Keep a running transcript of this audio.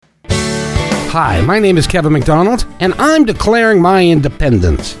Hi, my name is Kevin McDonald, and I'm declaring my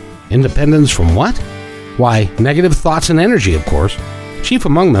independence. Independence from what? Why, negative thoughts and energy, of course. Chief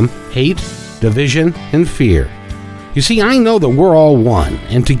among them, hate, division, and fear. You see, I know that we're all one,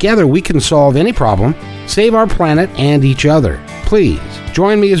 and together we can solve any problem, save our planet and each other. Please,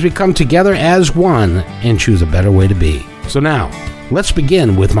 join me as we come together as one and choose a better way to be. So now, let's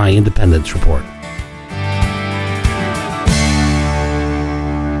begin with my Independence Report.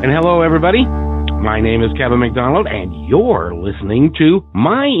 And hello, everybody. My name is Kevin McDonald, and you're listening to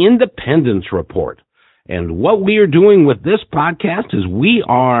my Independence Report. And what we are doing with this podcast is we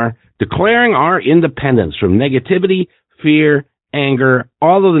are declaring our independence from negativity, fear, anger,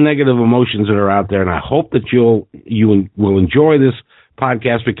 all of the negative emotions that are out there. And I hope that you will enjoy this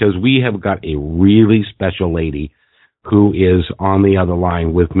podcast because we have got a really special lady who is on the other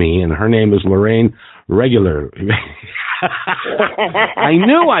line with me, and her name is Lorraine Regular. I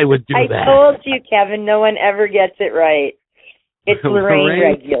knew I would do that. I told you, Kevin, no one ever gets it right. It's Lorraine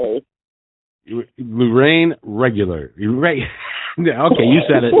Regular. Lorraine Regular. Okay, you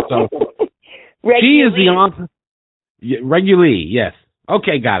said it. So Regularly. She is the author. Regularly, yes.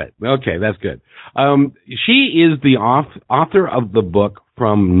 Okay, got it. Okay, that's good. She is the author of the book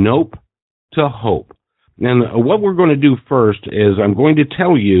From Nope to Hope. And what we're going to do first is I'm going to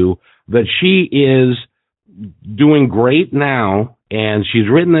tell you that she is doing great now, and she's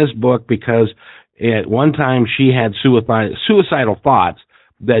written this book because at one time she had suicidal thoughts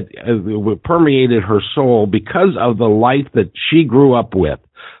that permeated her soul because of the life that she grew up with.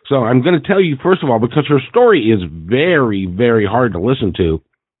 So I'm going to tell you, first of all, because her story is very, very hard to listen to,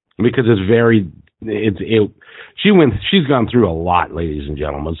 because she's gone through a lot, ladies and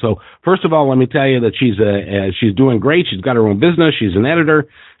gentlemen. So first of all, let me tell you that she's doing great. She's got her own business. She's an editor.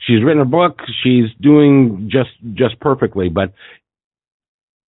 She's written a book. She's doing just perfectly. But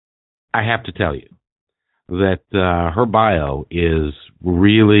I have to tell you that her bio is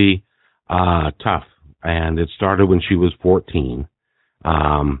really tough, and it started when she was 14.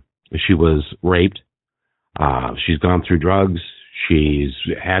 She was raped. She's gone through drugs. She's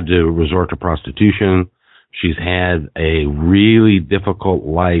had to resort to prostitution. She's had a really difficult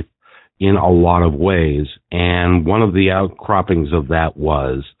life in a lot of ways, and one of the outcroppings of that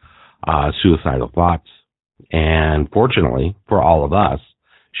was suicidal thoughts. And fortunately for all of us,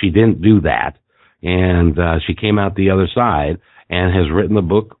 she didn't do that, and she came out the other side and has written the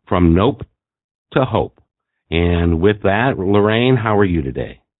book From Nope to Hope. And with that, Lorraine, how are you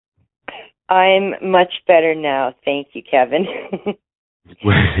today? I'm much better now. Thank you, Kevin.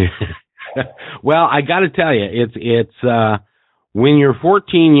 Well, I got to tell you, it's when you're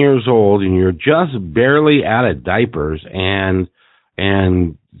 14 years old and you're just barely out of diapers, and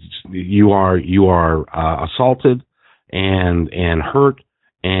you are assaulted and hurt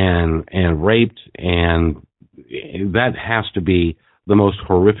and raped, and that has to be the most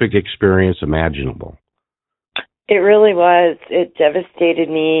horrific experience imaginable. It really was. It devastated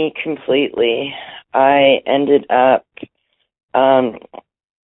me completely. I ended up,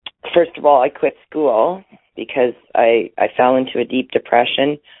 first of all, I quit school because I fell into a deep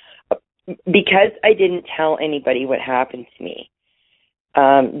depression because I didn't tell anybody what happened to me.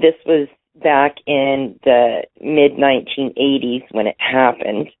 This was back in the mid-1980s when it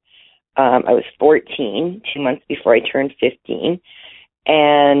happened. I was 14, 2 months before I turned 15,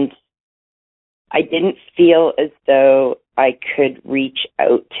 and I didn't feel as though I could reach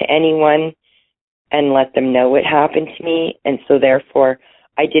out to anyone and let them know what happened to me. And so therefore,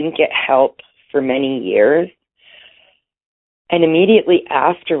 I didn't get help for many years. And immediately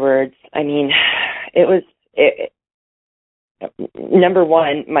afterwards, I mean, number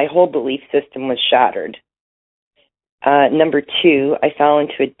one, my whole belief system was shattered. Number two, I fell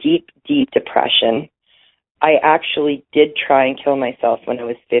into a deep, deep depression. I actually did try and kill myself when I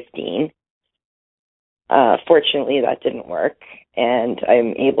was 15. Fortunately, that didn't work, and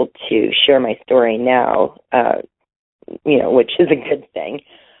I'm able to share my story now, which is a good thing.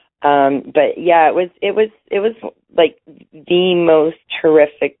 But yeah, it was like the most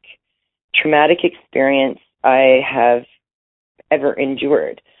horrific, traumatic experience I have ever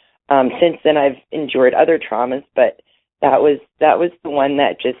endured. Since then, I've endured other traumas, but that was the one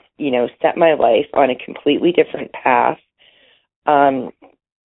that just set my life on a completely different path.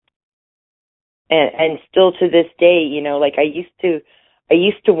 And still to this day, I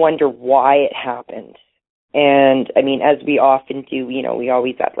used to wonder why it happened. And I mean, as we often do, we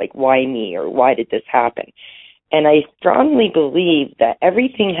always ask, like, why me, or why did this happen? And I strongly believe that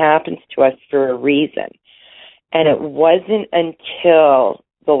everything happens to us for a reason. And it wasn't until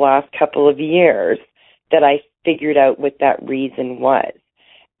the last couple of years that I figured out what that reason was.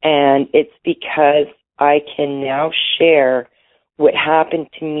 And it's because I can now share what happened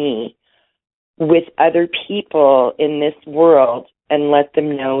to me with other people in this world and let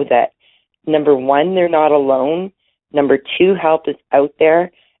them know that, number one, they're not alone. Number two, help is out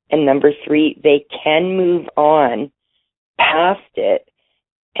there. And number three, they can move on past it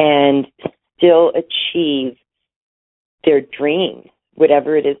and still achieve their dreams,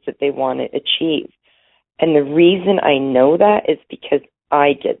 whatever it is that they want to achieve. And the reason I know that is because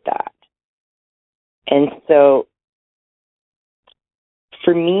I did that. And so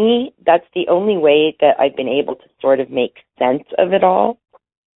for me, that's the only way that I've been able to sort of make sense of it all.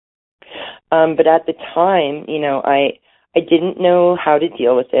 But at the time, I didn't know how to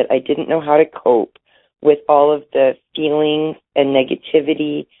deal with it. I didn't know how to cope with all of the feelings and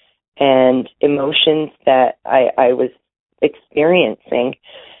negativity and emotions that I was experiencing.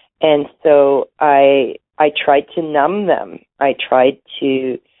 And so I tried to numb them. I tried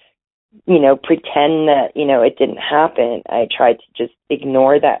to, pretend that, it didn't happen. I tried to just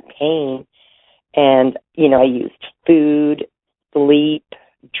ignore that pain. And, I used food, sleep,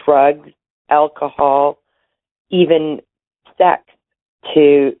 drugs, alcohol, even sex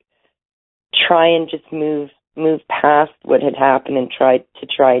to try and just move past what had happened and try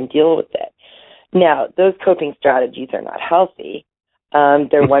and deal with it. Now, those coping strategies are not healthy.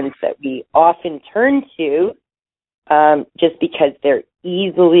 They're ones that we often turn to just because they're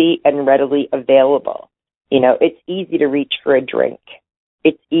easily and readily available. It's easy to reach for a drink.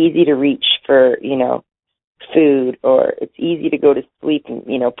 It's easy to reach for, food, or it's easy to go to sleep and,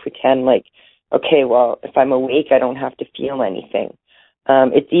 pretend like, okay, well, if I'm awake, I don't have to feel anything.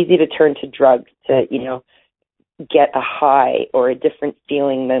 It's easy to turn to drugs to, get a high or a different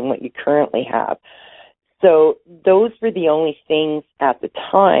feeling than what you currently have. So those were the only things at the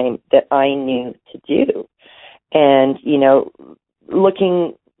time that I knew to do. And,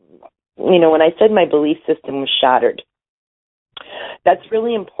 looking, when I said my belief system was shattered, that's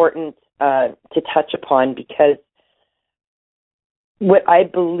really important to touch upon, because what I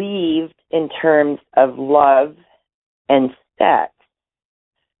believed in terms of love and sex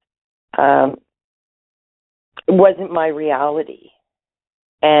wasn't my reality.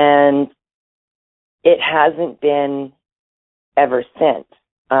 And it hasn't been ever since.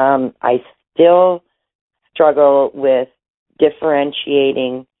 I still struggle with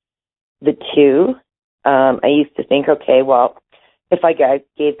differentiating the two. I used to think, okay, well, if I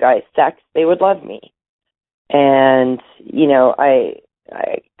gave guys sex, they would love me. And,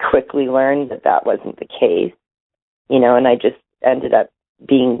 I quickly learned that that wasn't the case, and I just ended up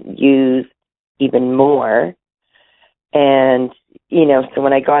being used even more. And, so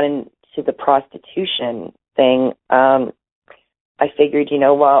when I got into the prostitution thing, I figured,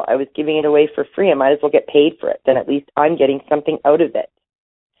 well, I was giving it away for free. I might as well get paid for it. Then at least I'm getting something out of it.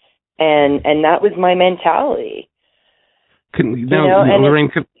 And that was my mentality.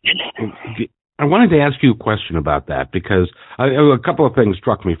 Lorraine, I wanted to ask you a question about that, because a couple of things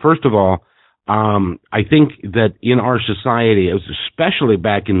struck me. First of all, I think that in our society, especially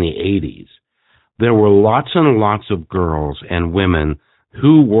back in the 80s, there were lots and lots of girls and women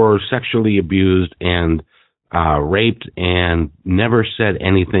who were sexually abused and raped and never said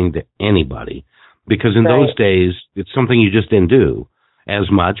anything to anybody, because in those days, it's something you just didn't do as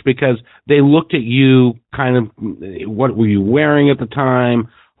much, because they looked at you kind of, what were you wearing at the time?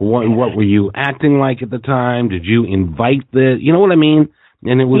 What were you acting like at the time? Did you invite the, you know what I mean?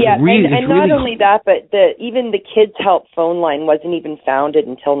 And it was really, and not only that, but even the Kids Help phone line wasn't even founded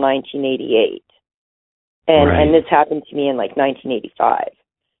until 1988. And this happened to me in like 1985.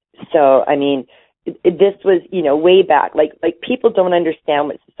 So, I mean, this was, way back. Like people don't understand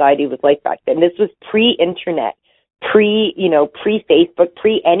what society was like back then. This was pre-internet, pre-Facebook,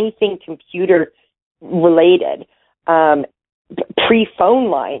 pre-anything computer related, pre-phone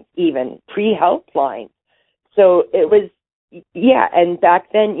lines even, pre-helpline. So it was, and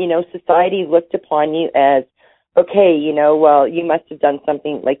back then, society looked upon you as, okay, well, you must have done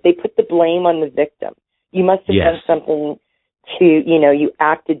something, like they put the blame on the victim. You must have done something to, you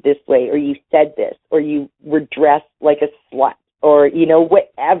acted this way, or you said this, or you were dressed like a slut, or,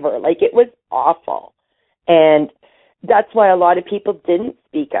 whatever. Like, it was awful. And that's why a lot of people didn't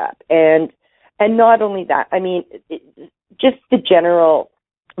speak up. And not only that, I mean, just the general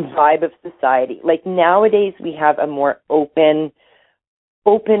vibe of society. Like, nowadays we have a more open,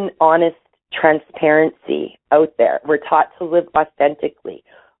 honest transparency out there. We're taught to live authentically.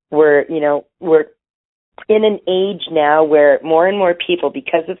 We're in an age now where more and more people,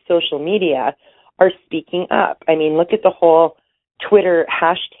 because of social media, are speaking up. I mean, look at the whole Twitter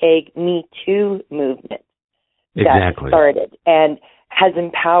 #MeToo movement that started. And has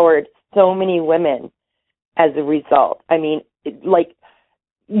empowered so many women as a result. I mean,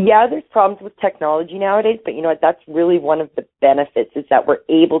 yeah, there's problems with technology nowadays, but you know what? That's really one of the benefits, is that we're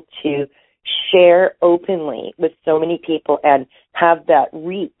able to share openly with so many people and have that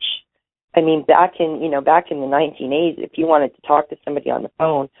reach. I mean, back in the 1980s, if you wanted to talk to somebody on the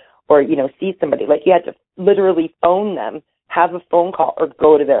phone or, you know, see somebody, like, you had to literally phone them, have a phone call, or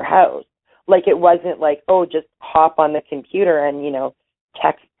go to their house. Like, it wasn't like, oh, just hop on the computer and, you know,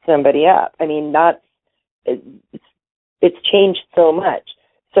 text somebody up. I mean, it's changed so much.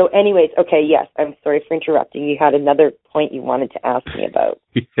 So anyways, okay, yes, I'm sorry for interrupting. You had another point you wanted to ask me about.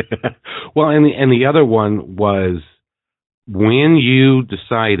 Well, and the other one was when you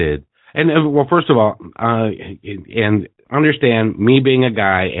decided, and well, first of all, and understand, me being a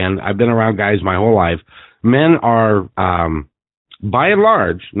guy, and I've been around guys my whole life, men are, by and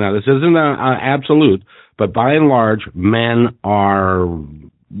large, now this isn't an absolute, but by and large, men are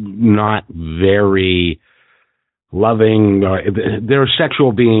not very loving. They're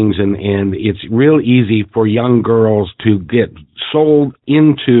sexual beings, and it's real easy for young girls to get sold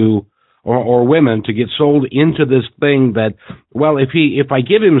into, or women to get sold into this thing that, well, if I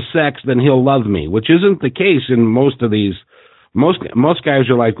give him sex, then he'll love me, which isn't the case in most of these. Most guys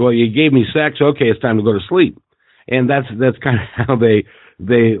are like, well, you gave me sex, okay, it's time to go to sleep, and that's kind of how they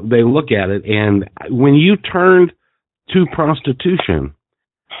look at it. And when you turned to prostitution,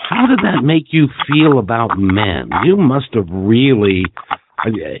 how did that make you feel about men? You must have really,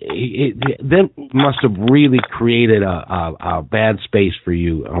 that must have really created a bad space for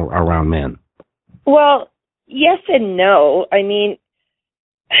you around men. Well, yes and no. I mean,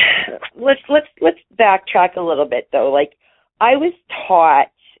 let's backtrack a little bit though. Like, I was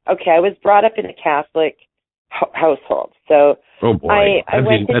taught, I was brought up in a Catholic household. So oh boy. I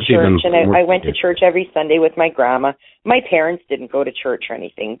went to church, and I went to church every Sunday with my grandma. My parents didn't go to church or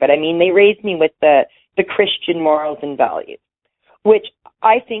anything, but I mean, they raised me with the Christian morals and values, which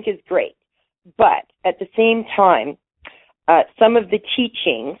I think is great. But at the same time, some of the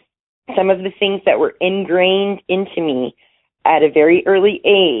teachings, some of the things that were ingrained into me at a very early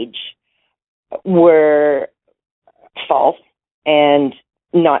age were false and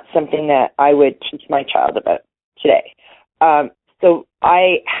not something that I would teach my child about today. So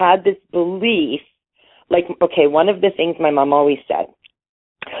I had this belief, like, okay, one of the things my mom always said,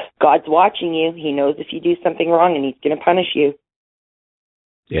 God's watching you. He knows if you do something wrong, and he's going to punish you.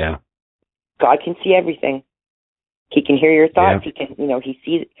 Yeah. God can see everything. He can hear your thoughts. Yeah. He can, he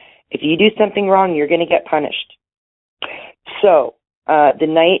sees, if you do something wrong, you're going to get punished. So the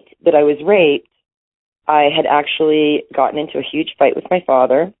night that I was raped, I had actually gotten into a huge fight with my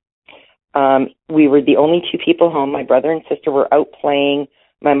father. We were the only two people home. My brother and sister were out playing.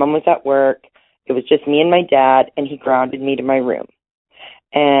 My mom was at work. It was just me and my dad, and he grounded me to my room.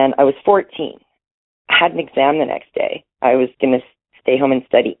 And I was 14. I had an exam the next day. I was going to stay home and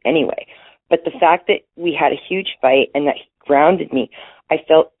study anyway. But the fact that we had a huge fight and that he grounded me, I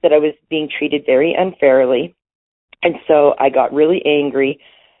felt that I was being treated very unfairly. And so I got really angry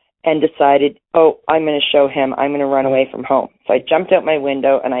and decided, I'm going to show him. I'm going to run away from home. So I jumped out my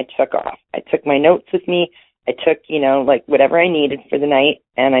window and I took off. I took my notes with me. I took, whatever I needed for the night,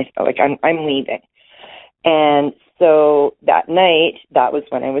 and I felt like I'm leaving. And so that night, that was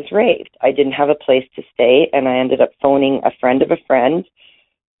when I was raped. I didn't have a place to stay, and I ended up phoning a friend of a friend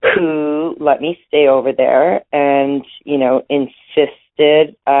who let me stay over there and,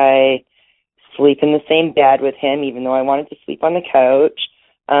 insisted I sleep in the same bed with him, even though I wanted to sleep on the couch.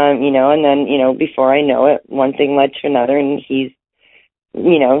 And then, before I know it, one thing led to another, and he's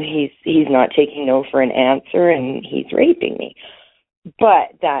not taking no for an answer, and he's raping me.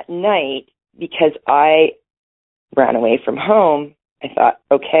 But that night, because I ran away from home, I thought,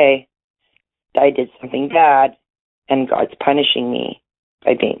 okay, I did something bad, and God's punishing me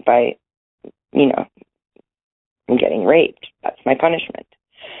by I'm getting raped. That's my punishment.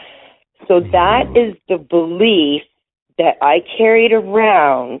 So that is the belief that I carried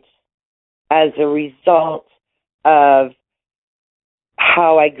around as a result of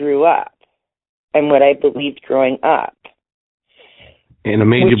how I grew up and what I believed growing up. And it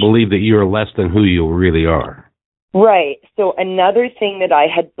made you believe that you're less than who you really are. Right. So another thing that I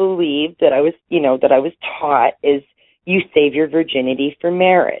had believed, that I was taught, is you save your virginity for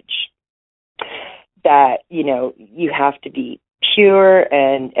marriage. That, you have to be pure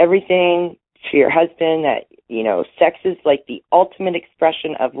and everything for your husband, that, sex is like the ultimate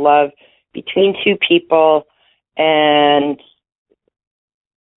expression of love between two people, and,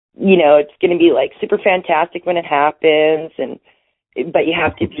 it's going to be like super fantastic when it happens, but you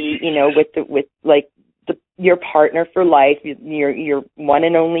have to be, with your partner for life, your one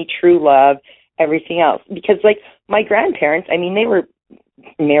and only true love, everything else. Because like my grandparents, I mean, they were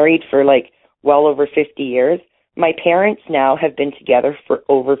married for like well over 50 years. My parents now have been together for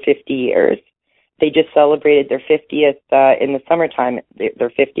over 50 years. They just celebrated their 50th in the summertime, their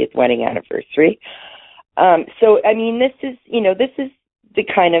 50th wedding anniversary. So, I mean, this is the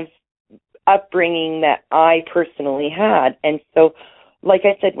kind of upbringing that I personally had. And so, like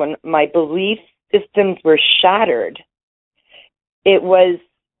I said, when my belief systems were shattered, it was,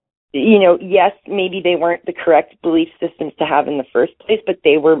 yes, maybe they weren't the correct belief systems to have in the first place, but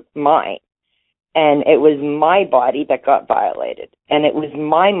they were mine. And it was my body that got violated. And it was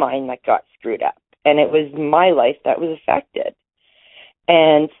my mind that got screwed up. And it was my life that was affected.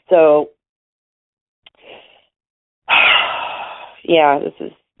 And so, yeah, this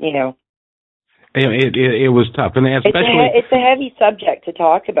is, It was tough. And especially... It's a heavy subject to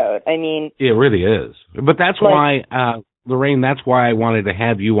talk about. I mean... It really is. But that's why, Lorraine, that's why I wanted to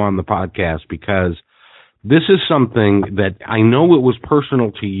have you on the podcast, because this is something that I know it was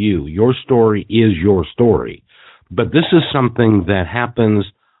personal to you. Your story is your story. But this is something that happens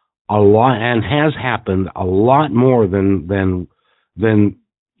a lot and has happened a lot more than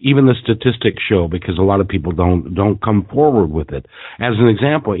even the statistics show, because a lot of people don't come forward with it. As an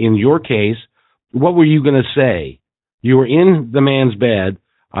example, in your case, what were you going to say? You were in the man's bed.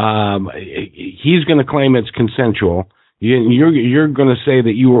 He's going to claim it's consensual. You're going to say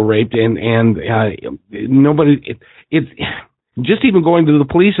that you were raped, and nobody. It's just even going to the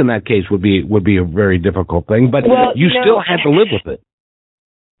police in that case would be a very difficult thing. But you still had to live with it.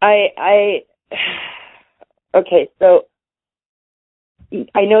 Okay, so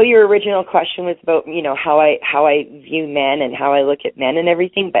I know your original question was about, how I view men and how I look at men and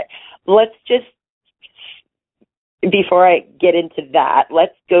everything, but let's just, before I get into that,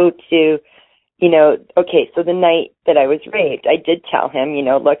 let's go to, okay, so the night that I was raped, I did tell him,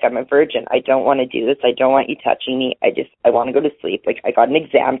 look, I'm a virgin. I don't want to do this. I don't want you touching me. I want to go to sleep. Like, I got an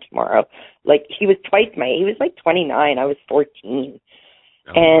exam tomorrow. Like, he was he was like 29. I was 14.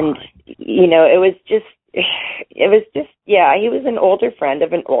 Oh, and, it was just, yeah, he was an older friend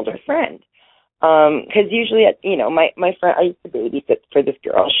of an older friend. Cause usually, my friend, I used to babysit for this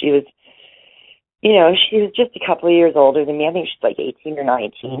girl. She was, she was just a couple of years older than me. I think she's like 18 or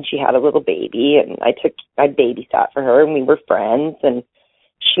 19. She had a little baby, and I babysat for her, and we were friends, and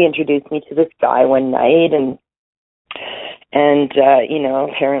she introduced me to this guy one night, and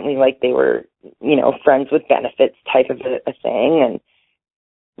apparently like they were, friends with benefits type of a thing. And,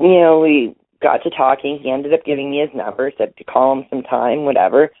 we got to talking. He ended up giving me his number, said to call him sometime,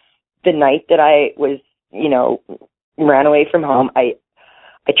 whatever. The night that I was, ran away from home, I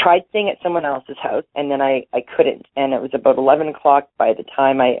tried staying at someone else's house, and then I couldn't. And it was about 11 o'clock by the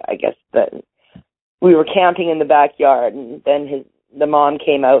time I guess that we were camping in the backyard, and then the mom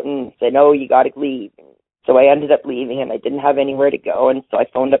came out and said, "Oh, you got to leave." So I ended up leaving, and I didn't have anywhere to go. And so I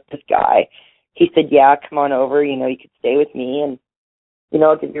phoned up this guy. He said, "Yeah, come on over. You could stay with me, and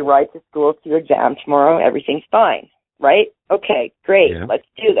I'll give you a ride to school to your exam tomorrow. Everything's fine." Right? Okay, great. Yeah. Let's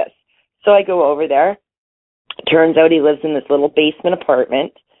do this. So I go over there. Turns out he lives in this little basement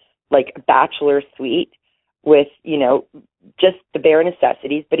apartment, like a bachelor suite with, just the bare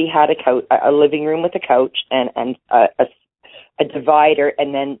necessities. But he had a living room with a couch and a divider,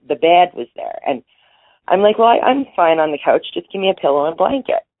 and then the bed was there. And I'm like, well, I'm fine on the couch. Just give me a pillow and a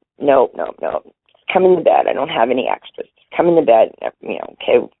blanket. No. Come in the bed. I don't have any extras. Come in the bed.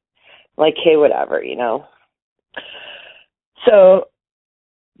 Okay. Like, hey, whatever, So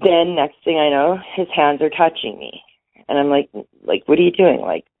then next thing I know, his hands are touching me. And I'm like, what are you doing?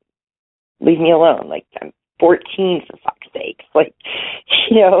 Like, leave me alone. Like, I'm 14, for fuck's sake. Like,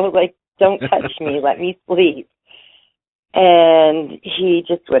 don't touch me. Let me sleep. And he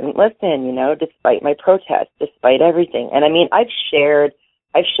just wouldn't listen, despite my protest, despite everything. And I mean, I've shared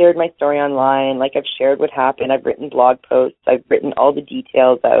my story online. Like, I've shared what happened. I've written blog posts. I've written all the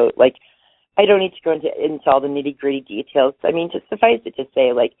details out. Like, I don't need to go into all the nitty-gritty details. I mean, just suffice it to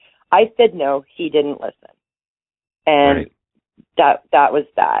say, like, I said no, he didn't listen. And right. that was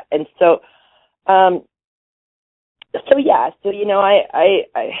that. And so, I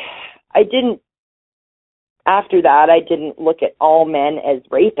didn't, after that, I didn't look at all men as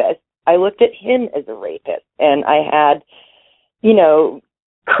rapists. I looked at him as a rapist. And I had,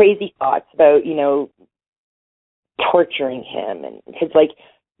 crazy thoughts about, torturing him. And because, like,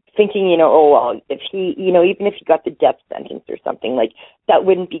 thinking, if he, even if he got the death sentence or something, like, that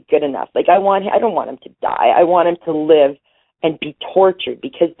wouldn't be good enough. Like, I don't want him to die. I want him to live and be tortured,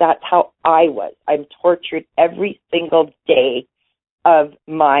 because that's how I was. I'm tortured every single day of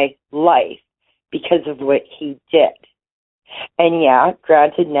my life. because of what he did. And yeah,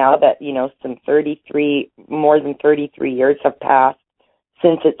 granted, now that, more than 33 years have passed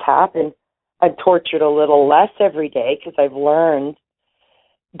since it's happened, I'm tortured a little less every day because I've learned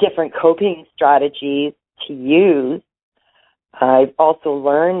different coping strategies to use. I've also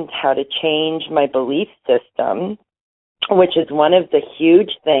learned how to change my belief system, which is one of the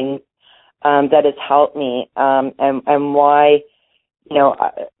huge things that has helped me, and why,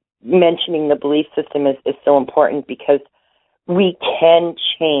 mentioning the belief system is so important, because we can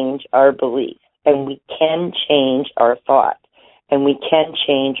change our beliefs, and we can change our thoughts, and we can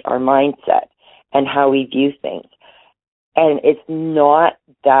change our mindset and how we view things. And it's not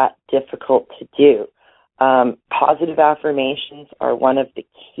that difficult to do. Positive affirmations are one of the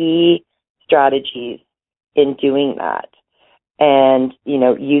key strategies in doing that. And,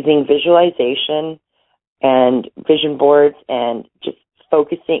 using visualization and vision boards and just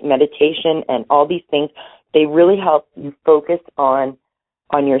focusing, meditation and all these things, they really help you focus on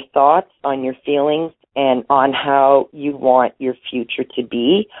your thoughts, on your feelings, and on how you want your future to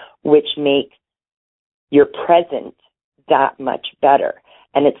be, which makes your present that much better.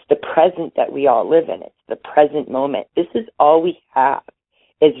 And it's the present that we all live in. It's the present moment. This is all we have,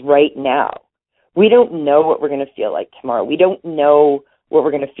 is right now. We don't know what we're going to feel like tomorrow. We don't know what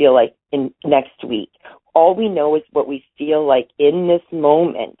we're going to feel like in next week. All we know is what we feel like in this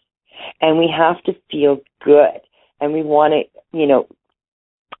moment. And we have to feel good. And we want to,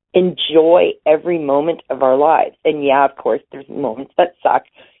 enjoy every moment of our lives. And yeah, of course, there's moments that suck.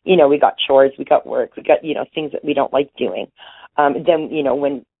 We got chores, we got work, we got, things that we don't like doing. Then,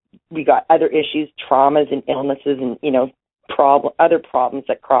 when we got other issues, traumas and illnesses and, other problems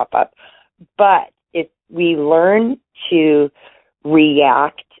that crop up. But if we learn to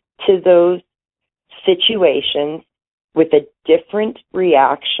react to those situations with a different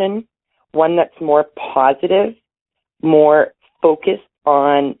reaction, one that's more positive, more focused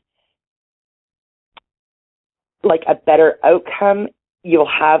on like a better outcome, you'll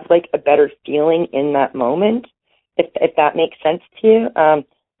have like a better feeling in that moment, if that makes sense to you.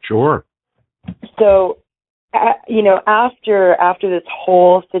 Sure. So, after this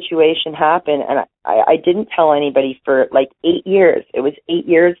whole situation happened, and I didn't tell anybody for like 8 years. It was 8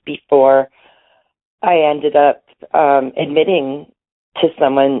 years before I ended up admitting to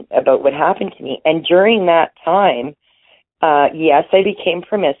someone about what happened to me. And during that time, yes, I became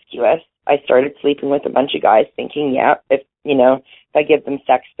promiscuous. I started sleeping with a bunch of guys thinking, if I give them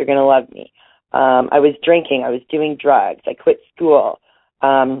sex, they're going to love me. I was drinking. I was doing drugs. I quit school.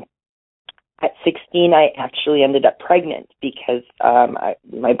 At 16, I actually ended up pregnant because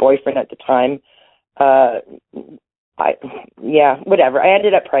my boyfriend at the time, whatever. I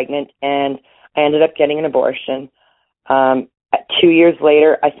ended up pregnant, and I ended up getting an abortion. 2 years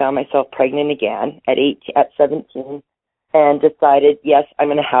later, I found myself pregnant again at 17, and decided, yes, I'm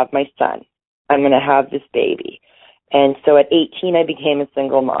going to have my son. I'm going to have this baby. And so at 18, I became a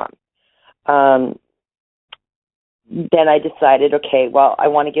single mom. Then I decided, okay, well, I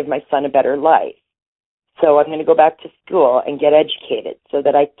want to give my son a better life. So I'm going to go back to school and get educated so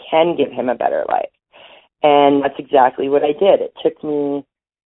that I can give him a better life. And that's exactly what I did. It took me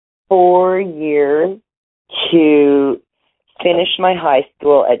 4 years to finish my high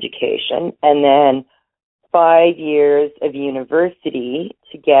school education, and then 5 years of university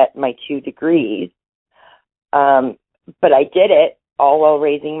to get my 2 degrees. But I did it all while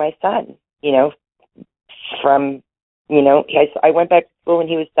raising my son, I went back to school when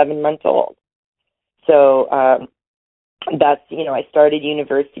he was 7 months old. So that's, I started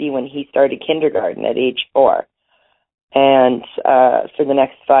university when he started kindergarten at age 4. And for the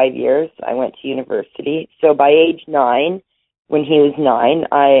next 5 years, I went to university. So by age 9, when he was 9,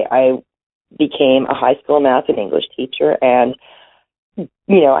 I became a high school math and English teacher. And,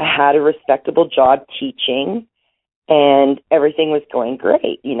 I had a respectable job teaching, and everything was going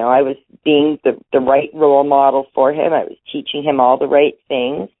great. I was being the right role model for him. I was teaching him all the right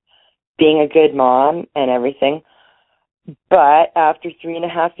things, being a good mom and everything. But after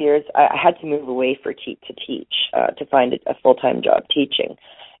 3.5 years, I had to move away to teach, to find a full-time job teaching.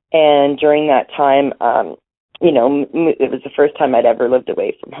 And during that time, it was the first time I'd ever lived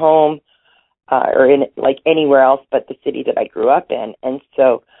away from home, or in like anywhere else but the city that I grew up in. And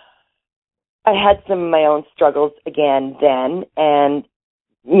so I had some of my own struggles again then, and,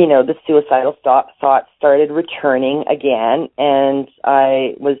 the suicidal thoughts started returning again, and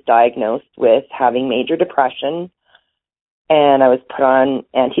I was diagnosed with having major depression, and I was put on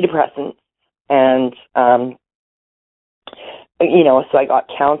antidepressants, and, so I got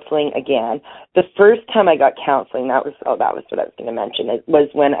counseling again. The first time I got counseling, that was what I was going to mention. It was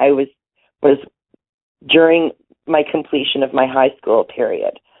when I was during my completion of my high school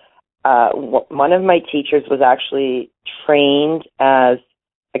period. One of my teachers was actually trained as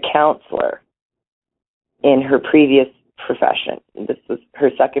a counselor in her previous profession. This was her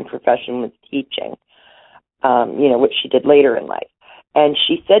second profession, was teaching, what she did later in life. And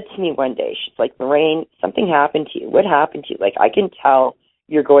she said to me one day, she's like, Lorraine, something happened to you. What happened to you? Like, I can tell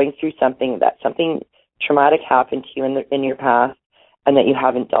you're going through something, that something traumatic happened to you in your past and that you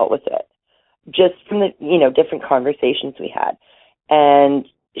haven't dealt with it. Just from the, different conversations we had. And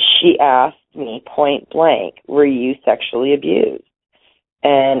she asked me point blank, were you sexually abused?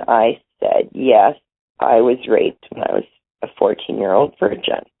 And I said, yes, I was raped when I was a 14-year-old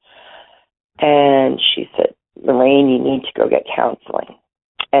virgin. And she said, Lorraine, you need to go get counseling.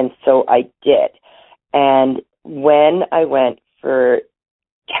 And so I did. And when I went for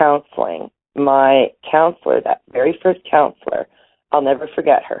counseling, my counselor, that very first counselor, I'll never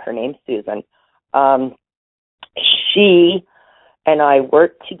forget her. Her name's Susan. She and I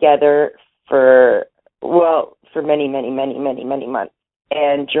worked together for many, many, many, many, many months.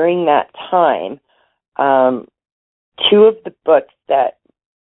 And during that time, two of the books that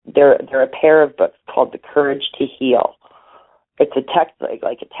they're a pair of books called The Courage to Heal. It's a text,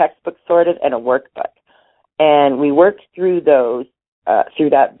 like a textbook sort of, and a workbook. And we worked through those, through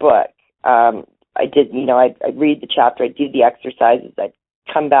that book. I did, I'd read the chapter, I'd do the exercises, I'd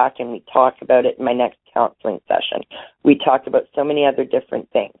come back and we'd talk about it in my next counseling session. We talked about so many other different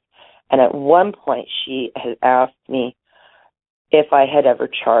things. And at one point she had asked me if I had ever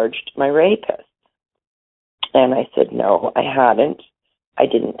charged my rapist. And I said, no, I hadn't. I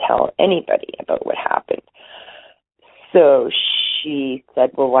didn't tell anybody about what happened. So she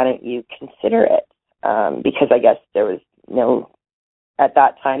said, well, why don't you consider it? Because I guess there was at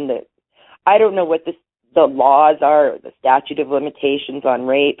that time, I don't know what the laws are, or the statute of limitations on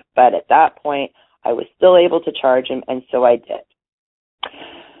rape, but at that point, I was still able to charge him, and so I did.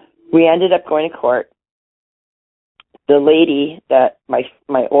 We ended up going to court. The lady that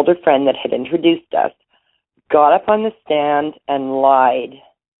my older friend that had introduced us got up on the stand and lied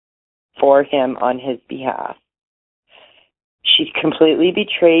for him on his behalf. She completely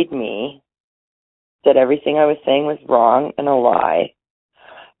betrayed me, said everything I was saying was wrong and a lie.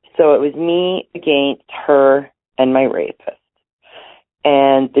 So it was me against her and my rapist.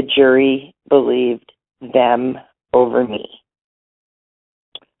 And the jury believed them over me.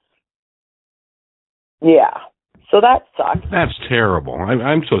 Yeah. So that sucks. That's terrible.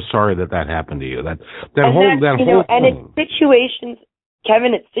 I'm so sorry that happened to you. That and whole and thing. It's situations,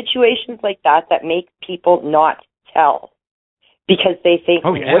 Kevin, it's situations like that make people not tell because they think,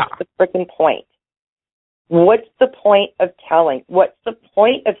 what's the freaking point? What's the point of telling? What's the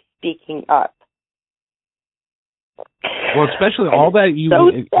point of speaking up? Well, especially all that you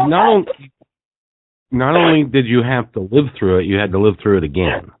not only did you have to live through it, you had to live through it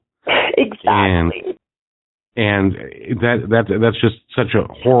again. Exactly. And that's just such a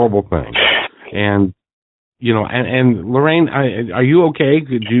horrible thing. And and Lorraine, are you okay?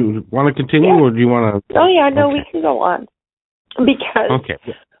 Do you want to continue, or do you want to? Oh yeah, no, we can go on because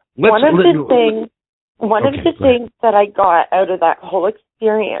one of the things that I got out of that whole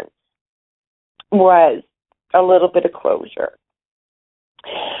experience was a little bit of closure,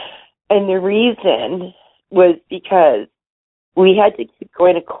 and the reason was because we had to keep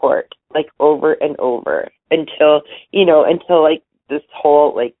going to court like over and over until like this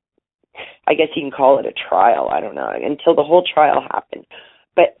whole, like, I guess you can call it a trial, I don't know, until the whole trial happened.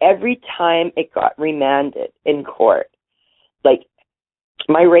 But every time it got remanded in court, like,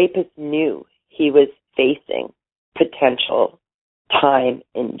 my rapist knew he was facing potential time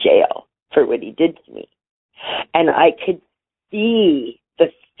in jail for what he did to me. And I could see the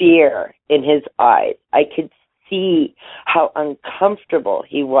fear in his eyes. I could see how uncomfortable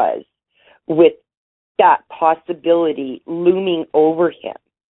he was with that possibility looming over him.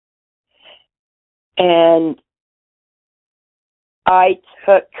 And I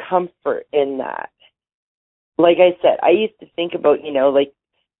took comfort in that. Like I said, I used to think about, like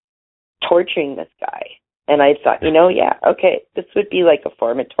torturing this guy. And I thought, this would be like a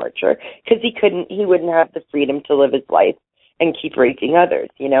form of torture because he wouldn't have the freedom to live his life and keep raping others,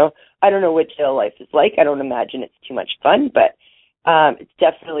 I don't know what jail life is like. I don't imagine it's too much fun, but it's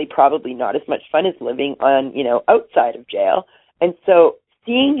definitely probably not as much fun as living on, outside of jail. And so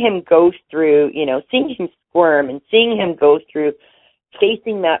seeing him go through, seeing him squirm and seeing him go through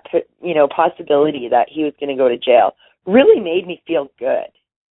facing that, possibility that he was going to go to jail really made me feel good.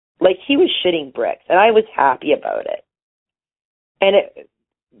 Like he was shitting bricks and I was happy about it. And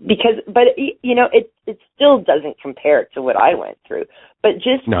but you know, it still doesn't compare to what I went through. But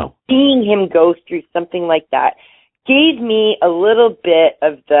just seeing him go through something like that gave me a little bit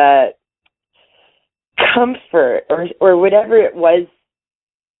of the comfort or whatever it was.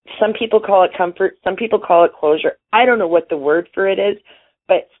 Some people call it comfort, some people call it closure. I don't know what the word for it is,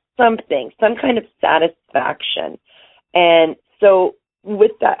 but some kind of satisfaction. And so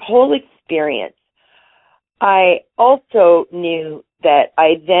with that whole experience, I also knew that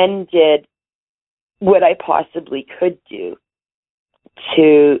I then did what I possibly could do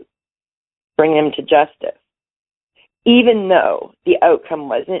to bring him to justice. Even though the outcome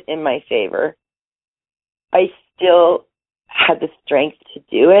wasn't in my favor, I still had the strength to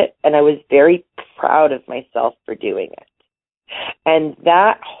do it, and I was very proud of myself for doing it. And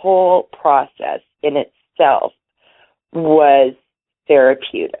that whole process in itself was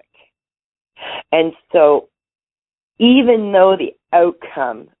therapeutic. And so even though the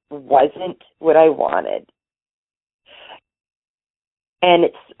outcome wasn't what I wanted, and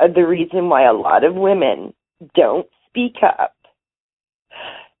it's the reason why a lot of women don't speak up,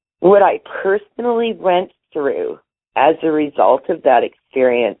 what I personally went through as a result of that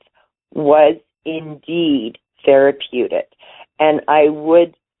experience was indeed therapeutic. And I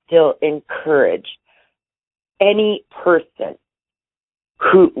would still encourage any person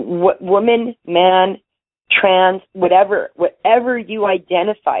woman, man, trans, whatever you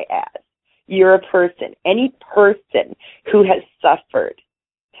identify as, you're a person. Any person who has suffered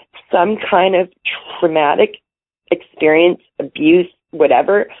some kind of traumatic experience, abuse,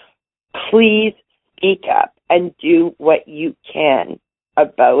 whatever, please speak up and do what you can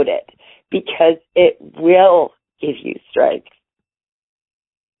about it, because it will give you strength.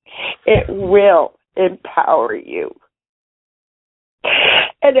 It will empower you.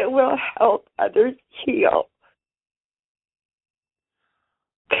 And it will help others heal.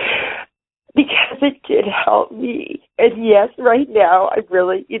 Because it did help me. And yes, right now, I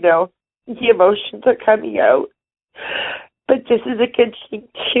really, the emotions are coming out. But this is a good thing,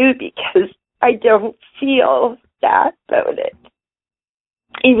 too, because I don't feel sad about it.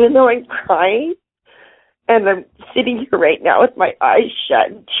 Even though I'm crying, and I'm sitting here right now with my eyes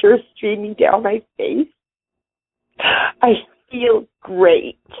shut and tears streaming down my face, I feel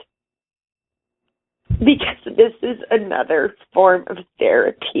great. Because this is another form of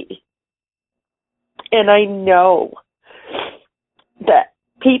therapy. And I know that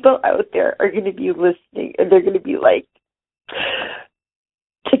people out there are going to be listening, and they're going to be like,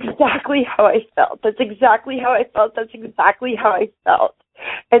 that's exactly how I felt. That's exactly how I felt. That's exactly how I felt.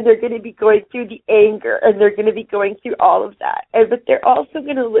 And they're going to be going through the anger, and they're going to be going through all of that. But they're also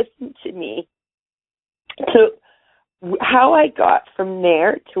going to listen to me. So how I got from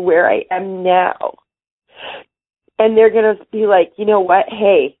there to where I am now. And they're going to be like, you know what?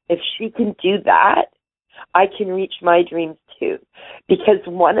 Hey, if she can do that, I can reach my dreams too. Because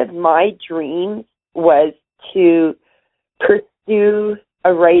one of my dreams was to pursue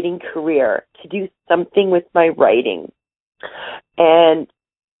a writing career, to do something with my writing. And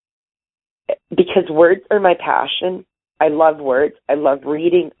because words are my passion, I love words, I love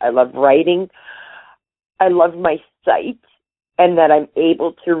reading, I love writing, I love my sight and that I'm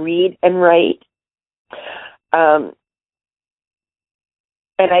able to read and write. And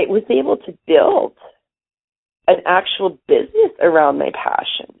I was able to build an actual business around my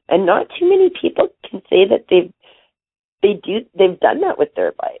passion. And not too many people can say that they've done that with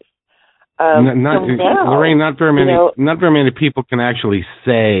their life. Lorraine, not very many people can actually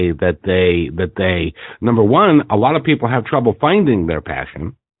say that they number one, a lot of people have trouble finding their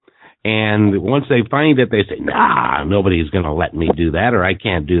passion. And once they find it, they say, nah, nobody's going to let me do that, or I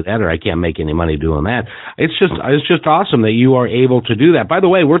can't do that, or I can't make any money doing that. It's just awesome that you are able to do that. By the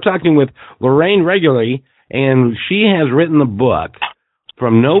way, we're talking with Lorraine Regularly, and she has written the book,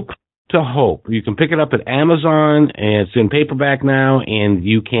 From Nope to Hope. You can pick it up at Amazon, and it's in paperback now, and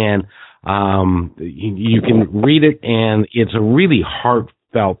you can read it, and it's a really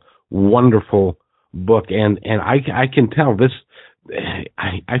heartfelt, wonderful book. And I can tell this.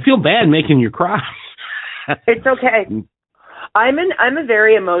 I feel bad making you cry. It's okay. I'm a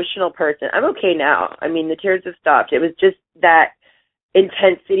very emotional person. I'm okay now. I mean, the tears have stopped. It was just that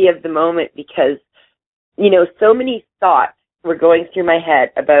intensity of the moment because, so many thoughts were going through my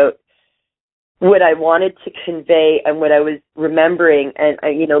head about what I wanted to convey and what I was remembering and,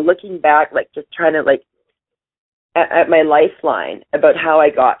 looking back, just trying to, at my lifeline about how I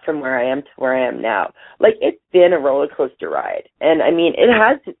got from where I am to where I am now. It's been a roller coaster ride. And, it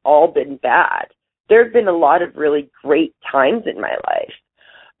hasn't all been bad. There have been a lot of really great times in my life.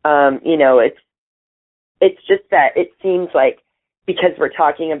 It's just that it seems like because we're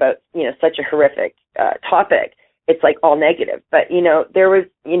talking about, such a horrific topic, it's like all negative. But, there was,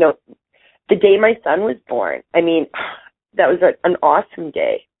 the day my son was born, I mean, that was an awesome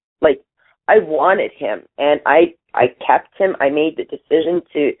day. Like, I wanted him, and I kept him. I made the decision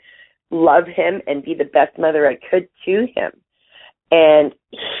to love him and be the best mother I could to him. And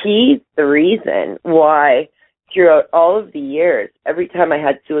he's the reason why throughout all of the years, every time I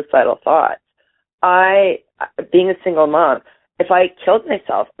had suicidal thoughts, being a single mom, if I killed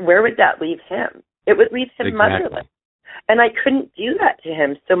myself, where would that leave him? It would leave him motherless. And I couldn't do that to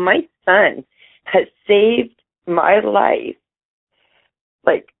him. So my son has saved my life,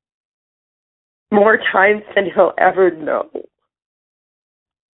 like, more times than he'll ever know.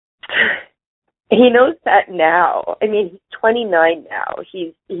 He knows that now. I mean, he's 29 now.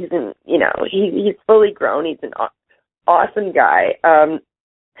 He's he's fully grown. He's an awesome guy.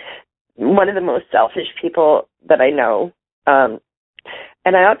 One of the most selfish people that I know.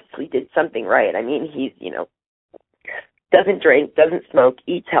 And I obviously did something right. I mean, he's, doesn't drink, doesn't smoke,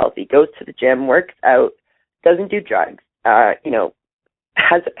 eats healthy, goes to the gym, works out, doesn't do drugs,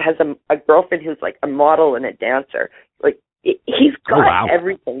 has a girlfriend who's like a model and a dancer. Like, he's got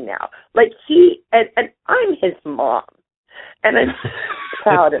everything now. Like, and I'm his mom, and I'm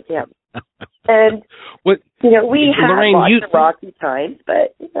proud of him. And we have Lorraine, lots of rocky times,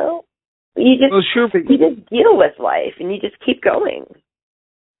 but you just deal with life, and you just keep going.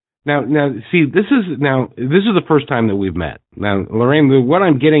 Now, see, this is the first time that we've met. Now, Lorraine, what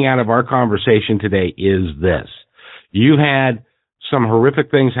I'm getting out of our conversation today is this: you had some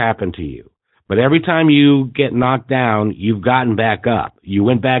horrific things happen to you. But every time you get knocked down, you've gotten back up. You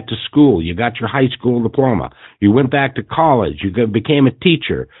went back to school. You got your high school diploma. You went back to college. You became a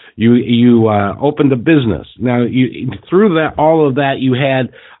teacher. You opened a business. Now, through all of that, you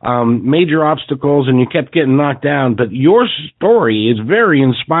had major obstacles, and you kept getting knocked down. But your story is very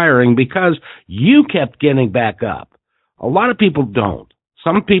inspiring because you kept getting back up. A lot of people don't.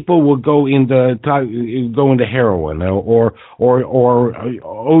 Some people will go into heroin or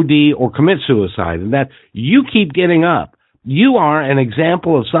OD or commit suicide, and that you keep getting up. You are an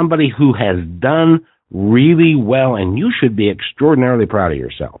example of somebody who has done really well, and you should be extraordinarily proud of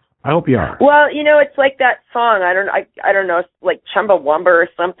yourself. I hope you are. Well, it's like that song. I don't know. It's like Chumbawamba or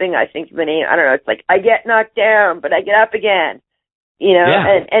something. I think the name. I don't know. It's like, I get knocked down, but I get up again.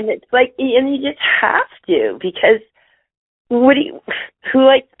 Yeah. And it's like, and you just have to, because who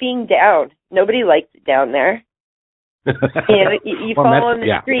likes being down? Nobody likes it down there. You fall on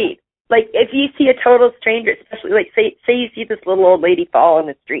the street. Like, if you see a total stranger, especially like say you see this little old lady fall on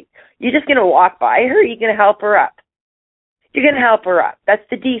the street, you're just gonna walk by her. Or you're gonna help her up. You're gonna help her up. That's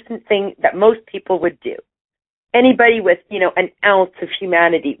the decent thing that most people would do. Anybody with an ounce of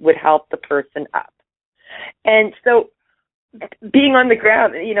humanity would help the person up. And so, being on the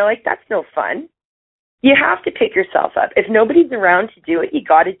ground, like, that's no fun. You have to pick yourself up. If nobody's around to do it, you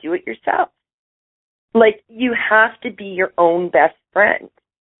got to do it yourself. Like, you have to be your own best friend.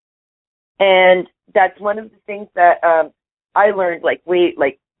 And that's one of the things that I learned,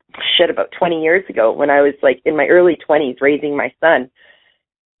 about 20 years ago when I was, in my early 20s raising my son,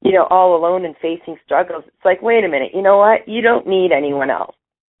 all alone and facing struggles. It's like, wait a minute, you know what? You don't need anyone else.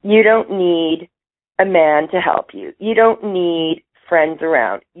 You don't need a man to help you. You don't need friends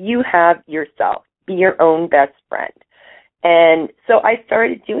around. You have yourself. Be your own best friend. And so I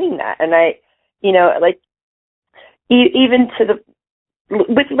started doing that. And I, even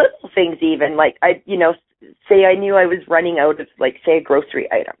with little things, even say I knew I was running out of, say, a grocery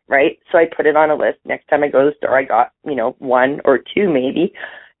item, right? So I put it on a list. Next time I go to the store, I got, one or two maybe,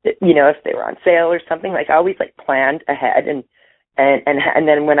 if they were on sale or something. I always planned ahead, and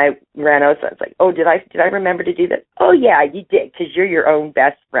then when I ran out, I was like, oh, did I remember to do that? Oh yeah, you did, because you're your own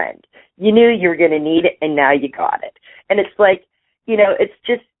best friend. You knew you were going to need it, and now you got it. And it's like, it's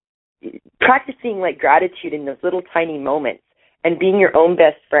just practicing gratitude in those little tiny moments, and being your own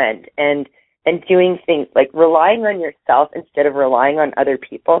best friend, and doing things like relying on yourself instead of relying on other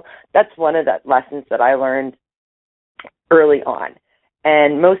people. That's one of the lessons that I learned early on.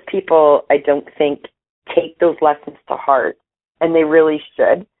 And most people, I don't think, take those lessons to heart, and they really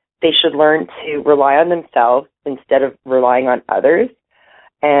should. They should learn to rely on themselves instead of relying on others,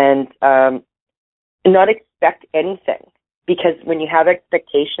 and not expect anything. Because when you have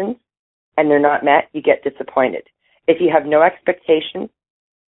expectations and they're not met, you get disappointed. If you have no expectations,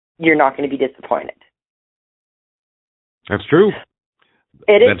 you're not going to be disappointed. That's true.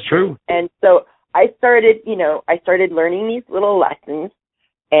 That's true. And so I started learning these little lessons,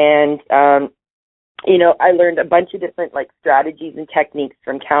 and I learned a bunch of different strategies and techniques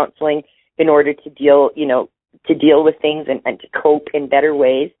from counseling in order to deal, to deal with things and to cope in better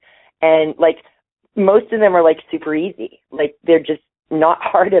ways. And like most of them are like super easy. Like they're just not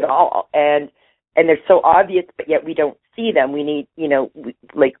hard at all. And they're so obvious, but yet we don't see them. We need,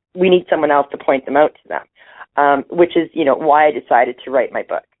 we need someone else to point them out to them, which is, why I decided to write my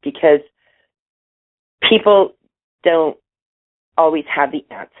book, because people don't always have the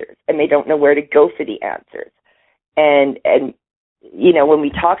answers and they don't know where to go for the answers. And when we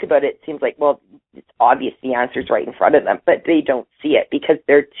talk about it, it seems like, well, it's obvious the answer's right in front of them, but they don't see it because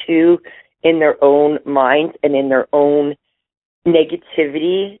they're too in their own minds and in their own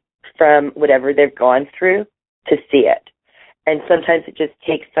negativity from whatever they've gone through to see it. And sometimes it just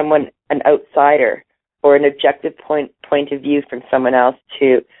takes someone, an outsider or an objective point of view from someone else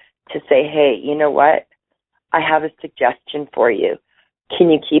to say, hey, you know what? I have a suggestion for you. Can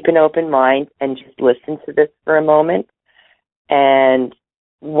you keep an open mind and just listen to this for a moment? And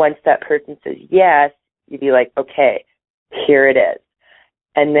once that person says yes, you'd be like, okay, here it is.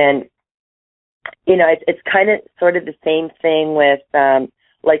 And then, it's kind of sort of the same thing with,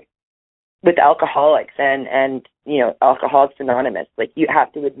 with alcoholics and Alcoholics Anonymous. Like, you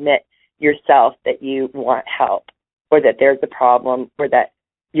have to admit yourself that you want help, or that there's a problem, or that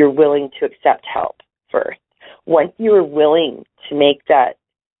you're willing to accept help first. Once you are willing to make that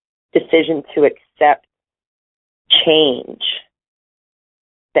decision to accept change,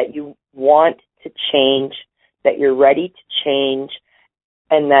 that you want to change, that you're ready to change,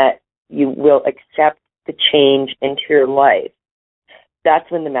 and that you will accept the change into your life, that's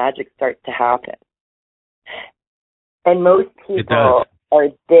when the magic starts to happen. And most people are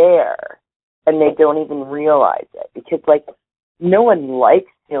there and they don't even realize it, because no one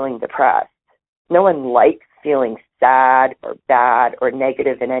likes feeling depressed. No one likes feeling sad or bad or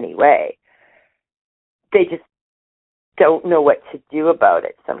negative in any way. They just don't know what to do about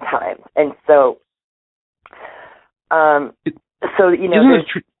it sometimes. And so, I was just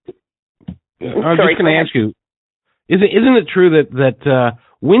going to ask you, isn't it true that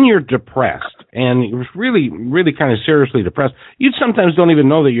when you're depressed and you're really, really kind of seriously depressed, you sometimes don't even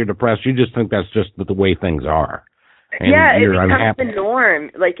know that you're depressed. You just think that's just the way things are. And it becomes unhappy. the norm.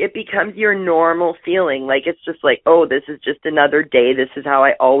 Like, it becomes your normal feeling. Like, it's just like, oh, this is just another day. This is how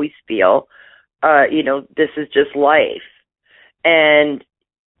I always feel. This is just life. And,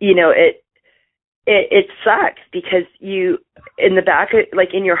 it sucks, because you, in the back of,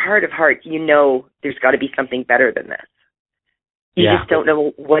 in your heart of hearts, there's got to be something better than this. You just don't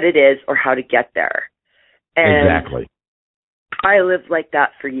know what it is or how to get there. And exactly. I lived like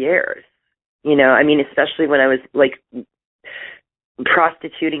that for years. Especially when I was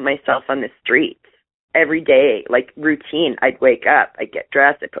prostituting myself on the streets every day, routine. I'd wake up, I'd get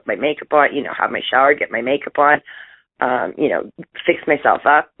dressed, I'd put my makeup on, have my shower, get my makeup on, fix myself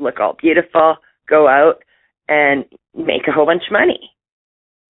up, look all beautiful, go out and make a whole bunch of money.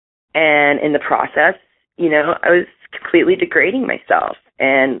 And in the process, I was completely degrading myself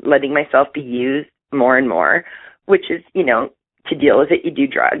and letting myself be used more and more, which is, to deal with it, you do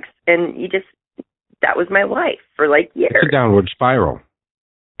drugs. And that was my life for years. It's a downward spiral.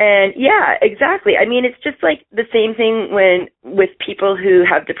 And yeah, exactly. It's just the same thing with people who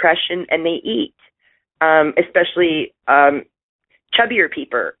have depression and they eat, especially chubbier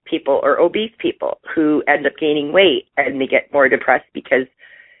people or obese people who end up gaining weight, and they get more depressed because,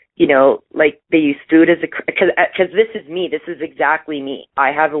 they use food as because this is me. This is exactly me.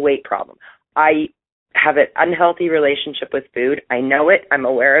 I have a weight problem. I have an unhealthy relationship with food. I know it. I'm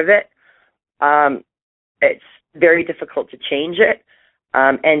aware of it. It's very difficult to change it.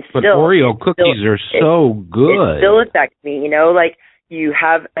 And but still, Oreo cookies are so good. It still affects me. You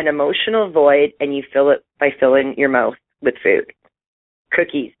have an emotional void and you fill it by filling your mouth with food.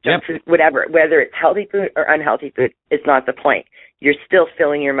 Cookies, junk food, whatever. Whether it's healthy food or unhealthy food is not the point. You're still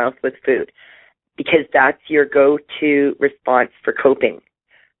filling your mouth with food because that's your go-to response for coping,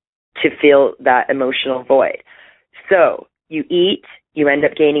 to feel that emotional void. So you eat, you end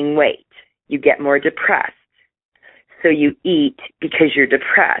up gaining weight. You get more depressed. So you eat because you're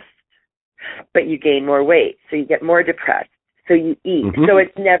depressed, but you gain more weight. So you get more depressed. So you eat. Mm-hmm. So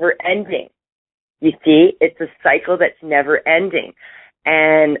it's never ending. You see, it's a cycle that's never ending.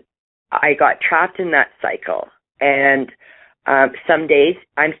 And I got trapped in that cycle. And some days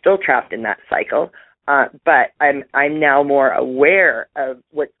I'm still trapped in that cycle. But I'm now more aware of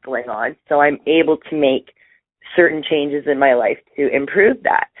what's going on. So I'm able to make certain changes in my life to improve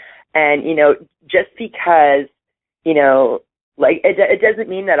that. And, just because, it doesn't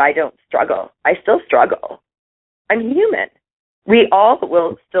mean that I don't struggle. I still struggle. I'm human. We all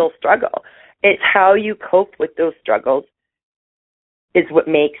will still struggle. It's how you cope with those struggles is what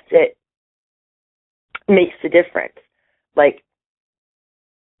makes it makes a difference. Like,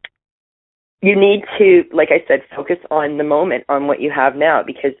 you need to, like I said, focus on the moment, on what you have now,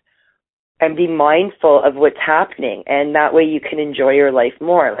 and be mindful of what's happening. And that way you can enjoy your life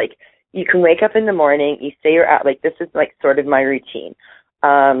more. Like, you can wake up in the morning, you say you're at, like, this is like sort of my routine,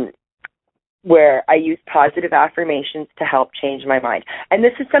 where I use positive affirmations to help change my mind. And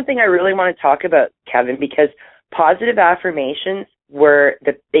this is something I really want to talk about, Kevin, because positive affirmations were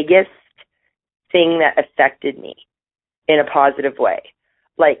the biggest thing that affected me in a positive way.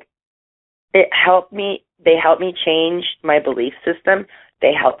 Like, they helped me change my belief system.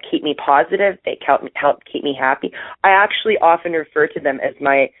 They help keep me positive. They help keep me happy. I actually often refer to them as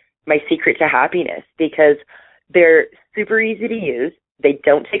my secret to happiness, because they're super easy to use. They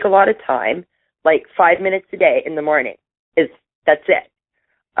don't take a lot of time. Like 5 minutes a day in the morning that's it.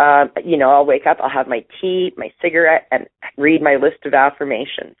 I'll wake up, I'll have my tea, my cigarette, and read my list of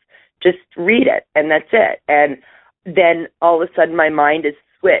affirmations. Just read it, and that's it. And then all of a sudden my mind is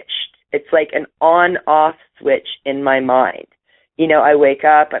switched. It's like an on-off switch in my mind. I wake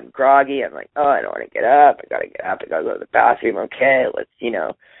up, I'm groggy, I'm like, oh, I don't want to get up, I gotta get up, I gotta go to the bathroom, okay, let's,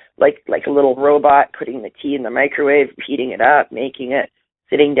 like a little robot, putting the tea in the microwave, heating it up, making it,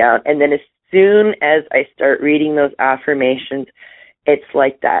 sitting down. And then as soon as I start reading those affirmations, it's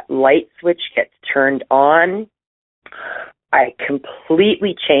like that light switch gets turned on. I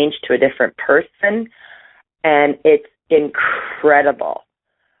completely change to a different person, and it's incredible.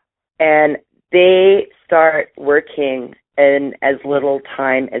 And they start working in as little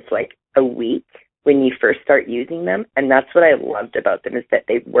time as like a week when you first start using them. And that's what I loved about them, is that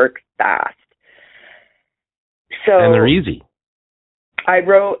they work fast. And they're easy. I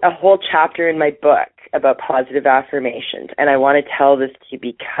wrote a whole chapter in my book about positive affirmations, and I want to tell this to you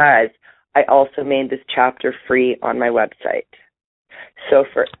because I also made this chapter free on my website. So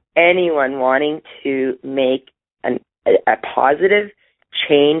for anyone wanting to make a positive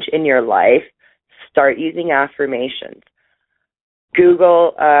change in your life, start using affirmations.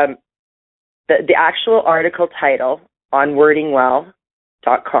 Google the actual article title on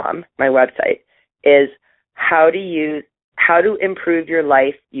wordingwell.com, my website, is how to improve your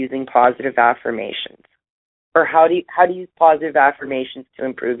life using positive affirmations, or how to use positive affirmations to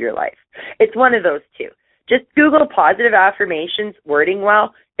improve your life. It's one of those two. Just Google positive affirmations, wording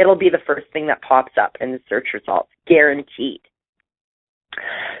well. It'll be the first thing that pops up in the search results, guaranteed.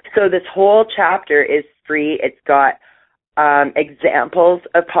 So this whole chapter is free. It's got examples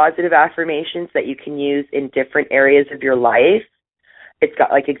of positive affirmations that you can use in different areas of your life. It's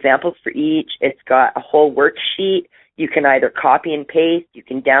got like examples for each. It's got a whole worksheet. You can either copy and paste, you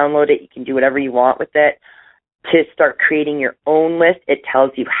can download it, you can do whatever you want with it to start creating your own list. It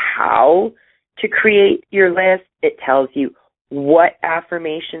tells you how to create your list. It tells you what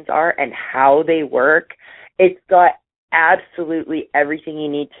affirmations are and how they work. It's got absolutely everything you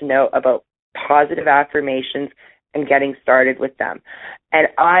need to know about positive affirmations and getting started with them. And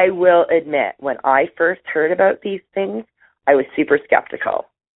I will admit, when I first heard about these things, I was super skeptical.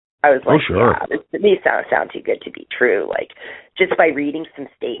 I was like, sure. Yeah, these sound too good to be true. Like, just by reading some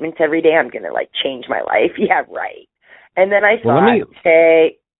statements every day, I'm going to, like, change my life. Yeah, right. And then I thought,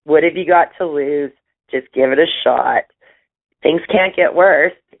 hey, what have you got to lose? Just give it a shot. Things can't get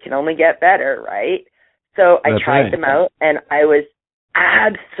worse. It can only get better, right? So I tried them out, and I was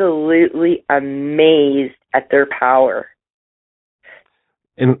absolutely amazed at their power.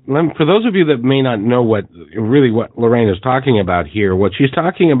 And for those of you that may not know what Lorraine is talking about here, what she's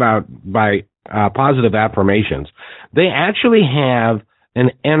talking about by positive affirmations, they actually have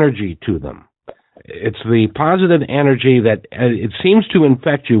an energy to them. It's the positive energy that it seems to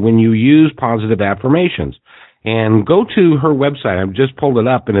infect you when you use positive affirmations. And go to her website. I've just pulled it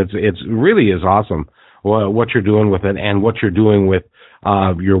up, and it's really is awesome what you're doing with it and what you're doing with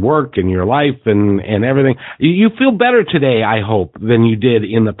your work and your life and everything. You feel better today, I hope, than you did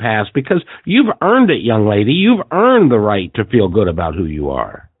in the past, because you've earned it, young lady. You've earned the right to feel good about who you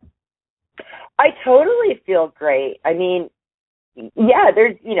are. I totally feel great. I mean, yeah,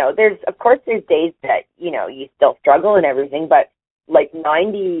 there's of course there's days that, you still struggle and everything, but like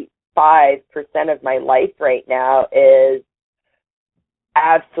 95% of my life right now is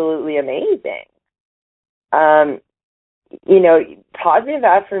absolutely amazing. Positive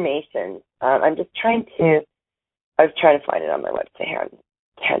affirmations. I was trying to find it on my website here. I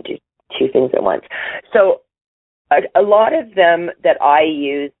can't do two things at once. So a lot of them that I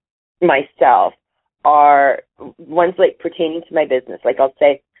use myself are ones like pertaining to my business. Like I'll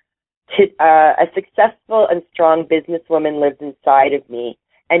say, a successful and strong businesswoman lives inside of me,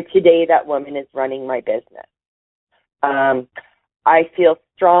 and today that woman is running my business. I feel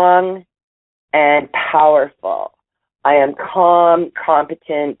strong and powerful. I am calm,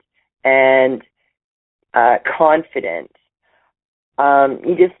 competent, and confident.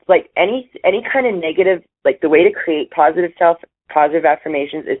 You just like any kind of negative, like the way to create positive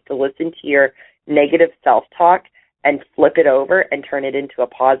affirmations is to listen to your negative self-talk and flip it over and turn it into a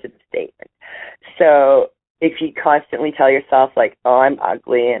positive statement. So if you constantly tell yourself like, oh, I'm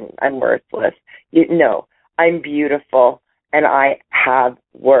ugly and I'm worthless, no, I'm beautiful and I have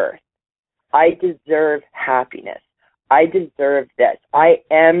worth. I deserve happiness. I deserve this. I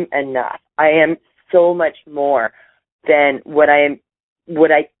am enough. I am so much more than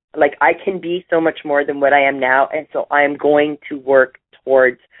I can be so much more than what I am now, and so I am going to work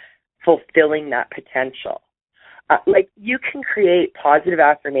towards fulfilling that potential. You can create positive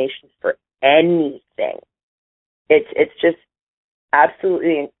affirmations for anything. It's just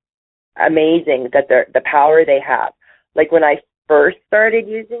absolutely amazing that the power they have. Like when I first started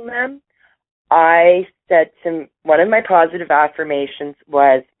using them, I said to one of my positive affirmations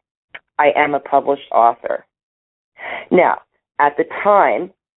was, I am a published author. Now, at the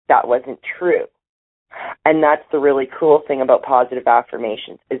time, that wasn't true. And that's the really cool thing about positive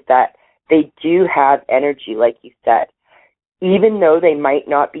affirmations is that they do have energy, like you said. Even though they might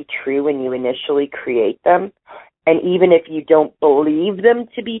not be true when you initially create them, and even if you don't believe them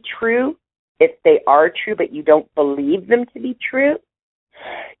to be true, if they are true but you don't believe them to be true,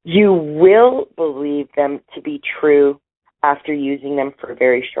 you will believe them to be true after using them for a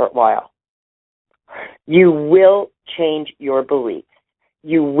very short while. You will change your beliefs.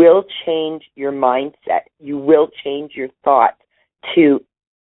 You will change your mindset. You will change your thoughts to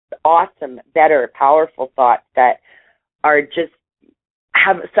awesome, better, powerful thoughts that are just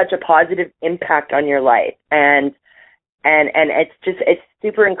have such a positive impact on your life. And it's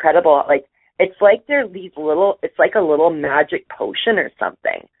super incredible. Like, it's like it's like a little magic potion or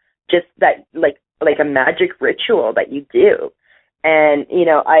something, just that like a magic ritual that you do. And,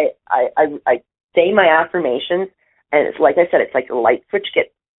 I say my affirmations, and it's like I said, it's like a light switch gets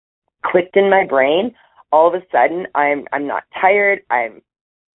clicked in my brain. All of a sudden, I'm not tired. I'm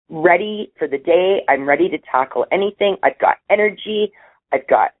ready for the day. I'm ready to tackle anything. I've got energy. I've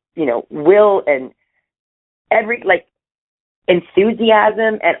got, will and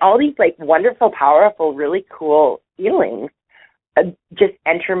enthusiasm and all these wonderful, powerful, really cool feelings just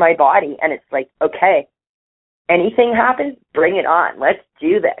enter my body. And it's like, okay, anything happens, bring it on. Let's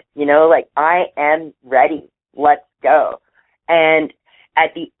do this. I am ready. Let's go. And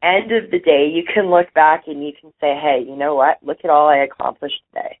at the end of the day, you can look back and you can say, hey, you know what? Look at all I accomplished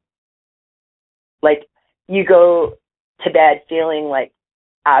today. You go to bed feeling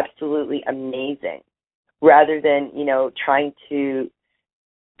absolutely amazing rather than, trying to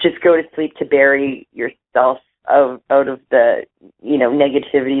just go to sleep to bury yourself out of the,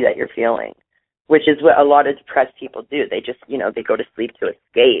 negativity that you're feeling, which is what a lot of depressed people do. They just, they go to sleep to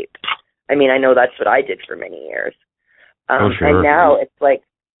escape. I mean, I know that's what I did for many years. Sure. And now it's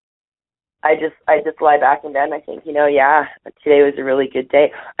I just lie back in bed and I think, yeah, today was a really good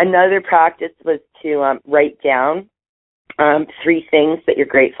day. Another practice was to write down 3 things that you're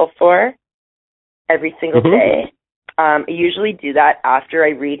grateful for every single day. I usually do that after I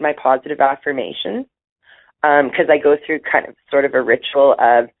read my positive affirmations because I go through kind of sort of a ritual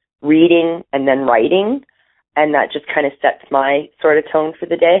of reading and then writing, and that just kind of sets my sort of tone for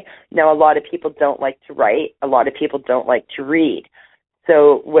the day. Now, a lot of people don't like to write. A lot of people don't like to read.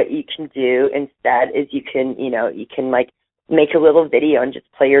 So what you can do instead is you can make a little video and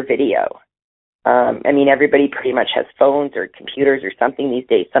just play your video. I mean, everybody pretty much has phones or computers or something these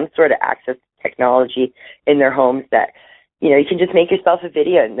days, some sort of access to technology in their homes that, you can just make yourself a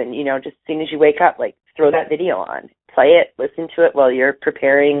video and then, just as soon as you wake up, throw that video on, play it, listen to it while you're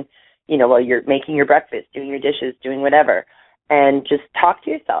preparing, while you're making your breakfast, doing your dishes, doing whatever, and just talk to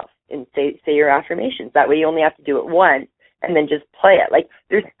yourself and say your affirmations. That way you only have to do it once and then just play it.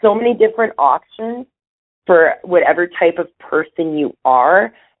 There's so many different options for whatever type of person you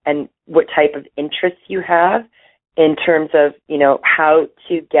are and what type of interests you have in terms of, how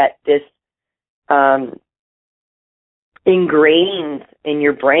to get this ingrained in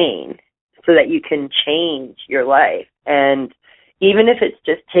your brain so that you can change your life. And even if it's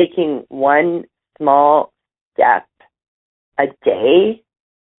just taking one small step a day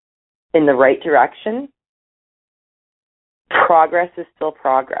in the right direction, progress is still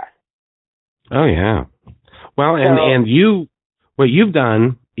progress. Oh, yeah. Well, and what you've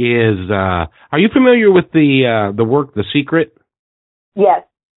done is, are you familiar with the work, The Secret? Yes.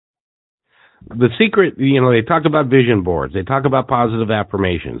 the secret, they talk about vision boards. They talk about positive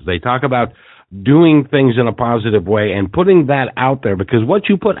affirmations. They talk about doing things in a positive way and putting that out there, because what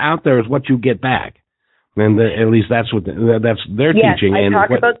you put out there is what you get back. And at least that's that's their teaching. I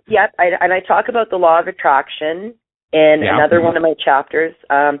talk about the law of attraction in another one of my chapters.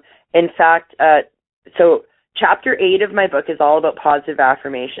 In fact, so chapter 8 of my book is all about positive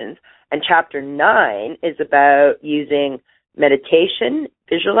affirmations, and chapter 9 is about using meditation,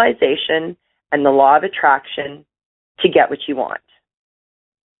 visualization, and the law of attraction to get what you want.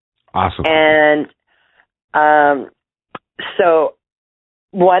 Awesome. And so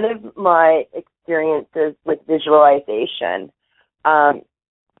one of my experiences with visualization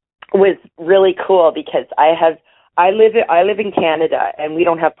was really cool, because I live in Canada, and we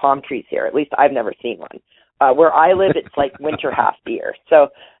don't have palm trees here. At least I've never seen one. Where I live, it's like winter half the year. So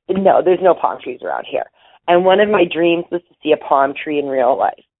no, there's no palm trees around here. And one of my dreams was to see a palm tree in real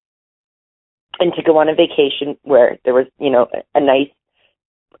life, and to go on a vacation where there was, a nice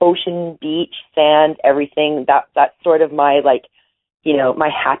ocean, beach, sand, everything. That's sort of my, my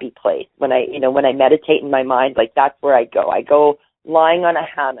happy place. When I meditate in my mind, that's where I go. I go lying on a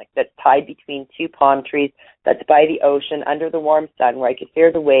hammock that's tied between two palm trees, that's by the ocean under the warm sun, where I could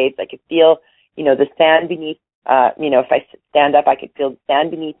hear the waves. I could feel, the sand beneath, if I stand up, I could feel the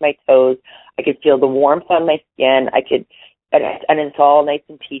sand beneath my toes. I could feel the warmth on my skin. And it's all nice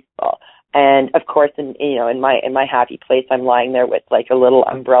and peaceful. And of course, in my happy place, I'm lying there with a little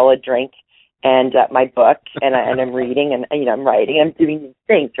umbrella drink and my book, and I'm reading, and I'm writing, I'm doing these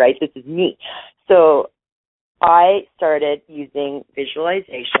things, right? This is me. So I started using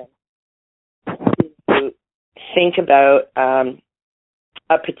visualization to think about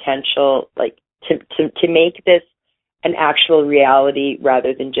a potential, to make this an actual reality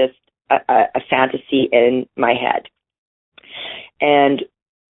rather than just a fantasy in my head. And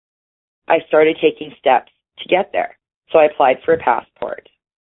I started taking steps to get there. So I applied for a passport.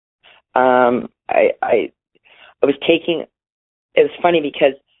 I was taking, it was funny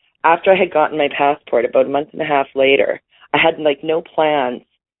because after I had gotten my passport, about a month and a half later, I had no plans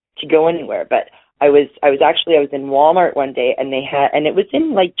to go anywhere, but I was in Walmart one day, and it was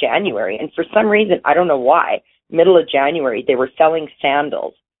in January, and for some reason, I don't know why, middle of January, they were selling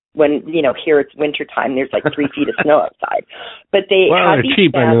sandals when, here it's wintertime, there's 3 feet of snow outside. But they're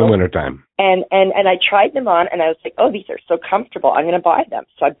cheap in the wintertime. And I tried them on, and I was like, oh, these are so comfortable, I'm going to buy them.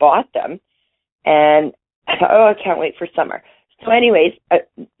 So I bought them, and I thought, oh, I can't wait for summer. So anyways,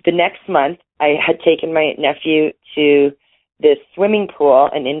 the next month, I had taken my nephew to this swimming pool,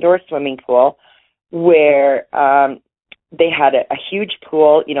 an indoor swimming pool, where they had a huge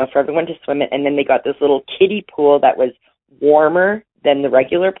pool, for everyone to swim in, and then they got this little kiddie pool that was warmer than the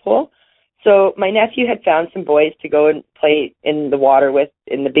regular pool. So my nephew had found some boys to go and play in the water with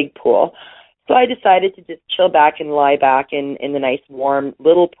in the big pool. So I decided to just chill back and lie back in the nice warm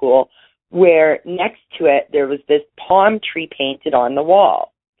little pool, where next to it there was this palm tree painted on the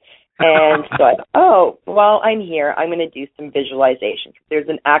wall. And so I thought, oh, well, I'm here. I'm going to do some visualization. There's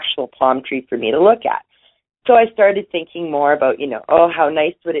an actual palm tree for me to look at. So I started thinking more about, how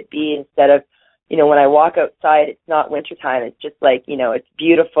nice would it be instead of, when I walk outside, it's not wintertime. It's just it's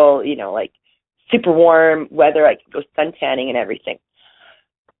beautiful, super warm weather. I could go suntanning and everything.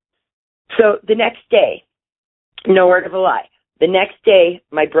 So the next day, no word of a lie, the next day,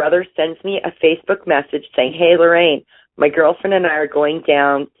 my brother sends me a Facebook message saying, hey, Lorraine, my girlfriend and I are going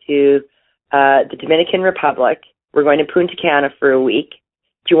down to the Dominican Republic. We're going to Punta Cana for a week.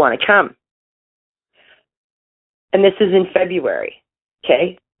 Do you want to come? And this is in February,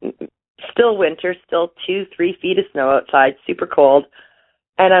 okay? Still winter, still 2-3 feet of snow outside, super cold.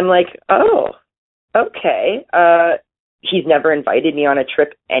 And I'm like, oh, okay. He's never invited me on a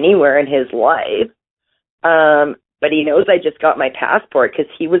trip anywhere in his life. But he knows I just got my passport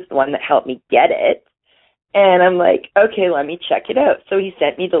because he was the one that helped me get it. And I'm like, okay, let me check it out. So he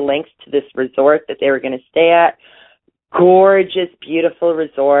sent me the links to this resort that they were going to stay at. Gorgeous, beautiful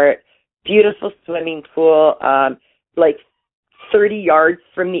resort, beautiful swimming pool, 30 yards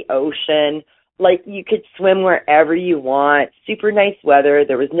from the ocean. You could swim wherever you want. Super nice weather.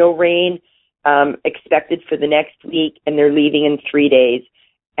 There was no rain expected for the next week, and they're leaving in 3 days.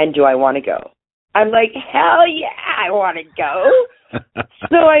 And do I want to go? I'm like, hell yeah, I want to go.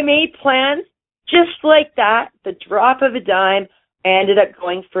 So I made plans just like that, the drop of a dime. I ended up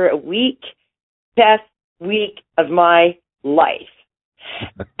going for a week, best week of my life.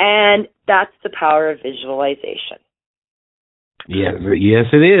 And that's the power of visualization. Yes,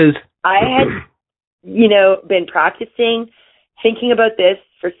 it is. I had, been practicing, thinking about this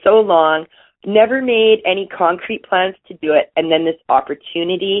for so long, never made any concrete plans to do it. And then this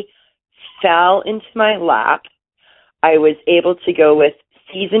opportunity fell into my lap. I was able to go with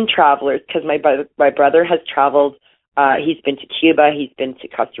seasoned travelers because my brother has traveled. He's been to Cuba. He's been to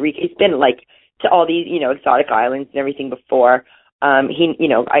Costa Rica. He's been like to all these, exotic islands and everything before. I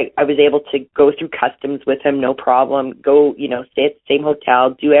was able to go through customs with him, no problem. Go, stay at the same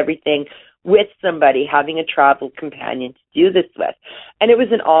hotel, do everything with somebody, having a travel companion to do this with. And it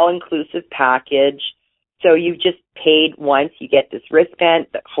was an all-inclusive package. So you just paid once. You get this wristband.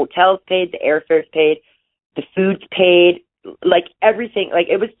 The hotel's paid. The airfare's paid. The food's paid. Like everything. Like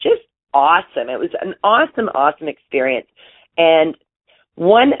it was just awesome. It was an awesome experience. And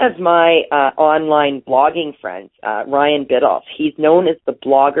one of my online blogging friends, Ryan Biddulph, he's known as the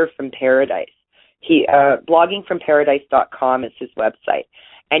Blogger from Paradise. Bloggingfromparadise.com is his website.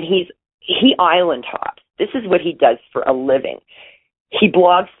 And he island hops. This is what he does for a living. He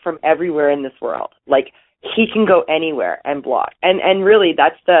blogs from everywhere in this world. Like he can go anywhere and blog. And really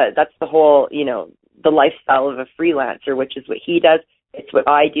that's the whole, the lifestyle of a freelancer, which is what he does. It's what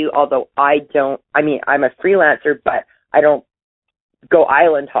I do, although I'm a freelancer, but I don't go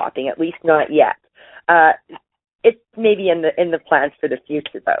island hopping, at least not yet. It's maybe in the plans for the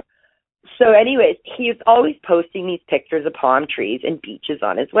future though. So anyways, he's always posting these pictures of palm trees and beaches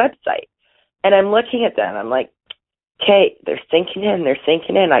on his website. And I'm looking at them. I'm like, okay, they're sinking in.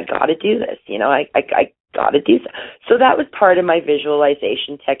 I got to do this. I got to do so. So that was part of my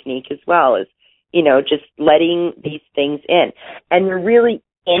visualization technique as well, is, just letting these things in. And the really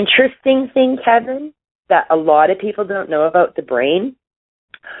interesting thing, Kevin, that a lot of people don't know about the brain,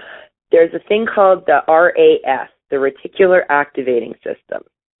 there's a thing called the RAS, the reticular activating system.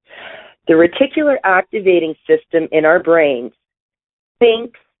 The reticular activating system in our brains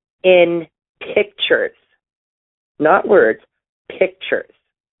thinks in pictures, not words, pictures.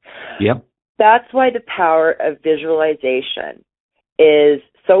 Yep. That's why the power of visualization is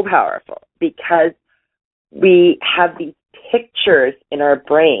so powerful, because we have these pictures in our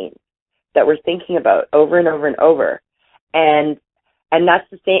brain that we're thinking about over and over and over. And that's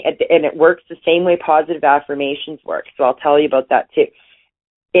the same, and it works the same way positive affirmations work. So I'll tell you about that too.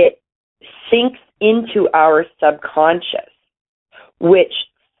 It sinks into our subconscious, which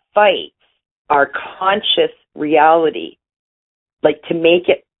fights our conscious reality, like to make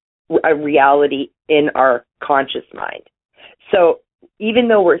it a reality in our conscious mind. So even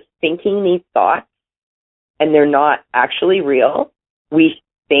though we're thinking these thoughts and they're not actually real, we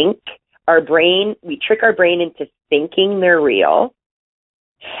trick our brain into thinking they're real.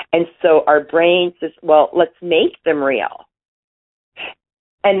 And so our brain says, well, let's make them real.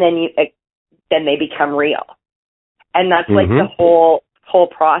 And then they become real. And that's like the whole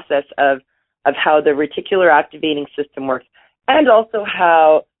process of how the reticular activating system works, and also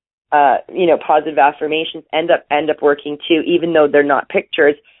how positive affirmations end up working too, even though they're not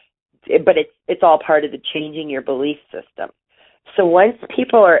pictures, but it's all part of the changing your belief system. So once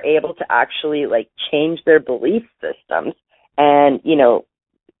people are able to actually like change their belief systems and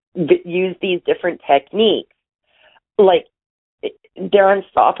use these different techniques, like they're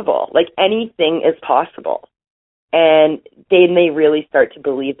unstoppable. Like anything is possible. And then they really start to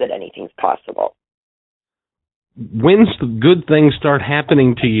believe that anything's possible. When good things start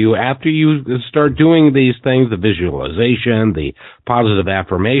happening to you after you start doing these things, the visualization, the positive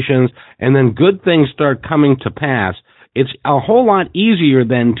affirmations, and then good things start coming to pass, it's a whole lot easier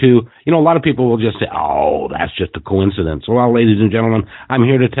than to, a lot of people will just say, oh, that's just a coincidence. Well, ladies and gentlemen, I'm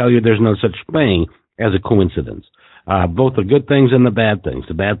here to tell you there's no such thing as a coincidence. Both the good things and the bad things.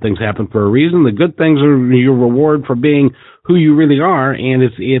 The bad things happen for a reason. The good things are your reward for being who you really are, and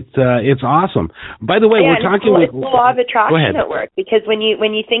it's awesome. By the way, we're talking with the law of attraction at work, because when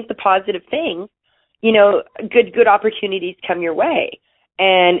you think the positive things, good opportunities come your way.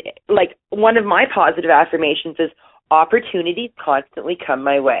 And like one of my positive affirmations is opportunities constantly come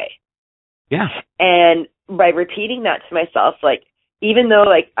my way. Yeah. And by repeating that to myself, like, even though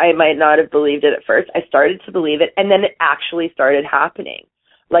like I might not have believed it at first, I started to believe it, and then it actually started happening.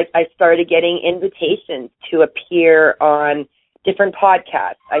 Like I started getting invitations to appear on different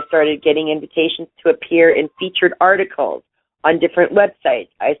podcasts. I started getting invitations to appear in featured articles on different websites.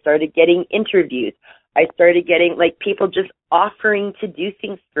 I started getting interviews. I started getting like people just offering to do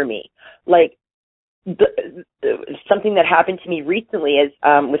things for me. Like something that happened to me recently is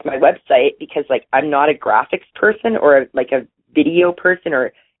with my website, because like I'm not a graphics person or like a video person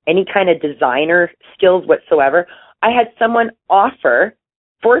or any kind of designer skills whatsoever. I had someone offer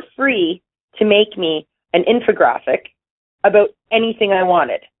for free to make me an infographic about anything I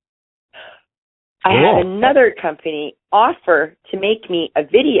wanted. I had another company offer to make me a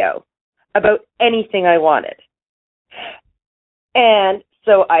video about anything I wanted. And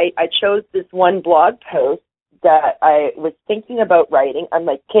so I chose this one blog post that I was thinking about writing. I'm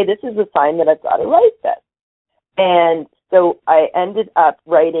like, okay, this is a sign that I've got to write this. And so I ended up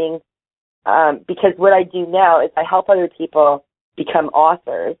writing, because what I do now is I help other people become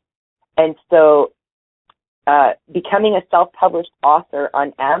authors. And so becoming a self-published author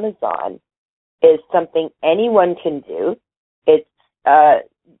on Amazon is something anyone can do. It's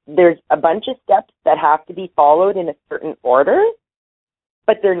there's a bunch of steps that have to be followed in a certain order,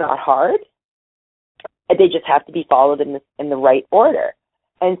 but they're not hard. They just have to be followed in the right order.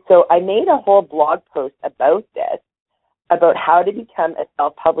 And so I made a whole blog post about this, about how to become a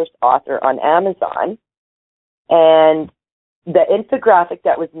self-published author on Amazon. And the infographic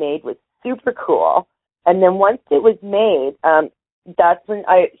that was made was super cool. And then once it was made, that's when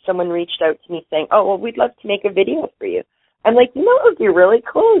someone reached out to me saying, oh, well, we'd love to make a video for you. I'm like, you know what would be really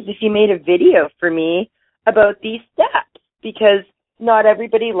cool is if you made a video for me about these steps, because not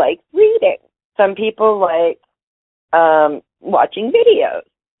everybody likes reading. Some people like watching videos.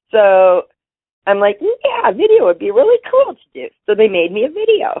 So I'm like, yeah, video would be really cool to do. So they made me a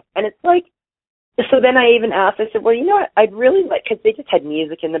video. And it's like, so then I even asked, I said, well, you know what, I'd really like, because they just had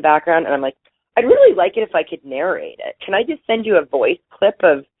music in the background, and I'm like, I'd really like it if I could narrate it. Can I just send you a voice clip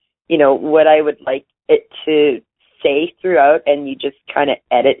of, you know, what I would like it to say throughout, and you just kind of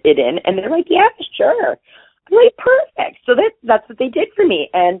edit it in? And they're like, yeah, sure. I'm like, perfect. So that's what they did for me.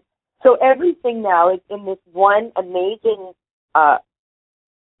 And so everything now is in this one amazing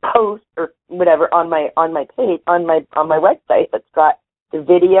post or whatever on my page, on my website, that's got the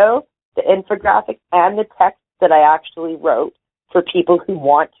video, the infographic, and the text that I actually wrote for people who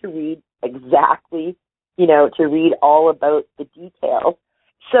want to read exactly, you know, to read all about the details.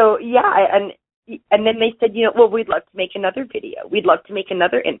 So yeah, and then they said, you know, well, we'd love to make another video. We'd love to make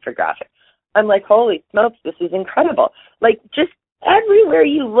another infographic. I'm like, holy smokes, this is incredible. Like, just everywhere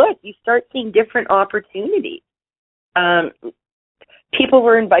you look, you start seeing different opportunities. People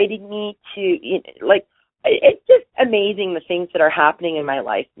were inviting me to, you know, like, it's just amazing the things that are happening in my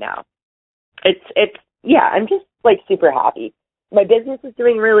life now. It's yeah, I'm just like super happy. My business is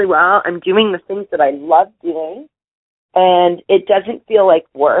doing really well. I'm doing the things that I love doing, and it doesn't feel like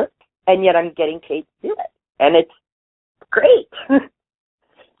work, and yet I'm getting paid to do it, and it's great.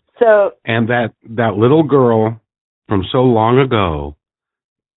 So, and that little girl from so long ago,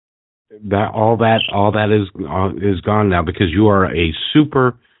 all that is gone now, because you are a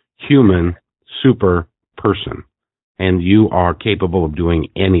superhuman, super person, and you are capable of doing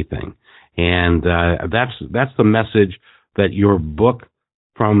anything. And that's the message that your book,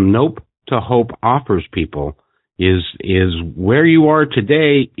 From Nope to Hope, offers people, is where you are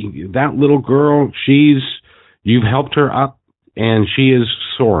today. That little girl, you've helped her up, and she is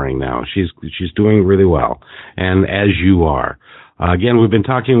soaring now. She's doing really well, and as you are. Again, we've been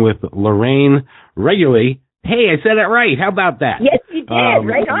talking with Lorraine Reguly. Hey, I said it right. How about that? Yes, you did.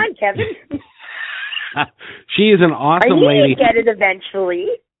 Right on, Kevin. She is an awesome lady. I get it eventually.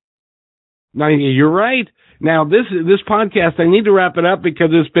 No, you're right. Now, this podcast, I need to wrap it up because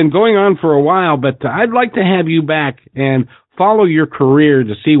it's been going on for a while, but I'd like to have you back and follow your career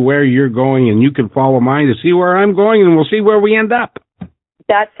to see where you're going, and you can follow mine to see where I'm going, and we'll see where we end up.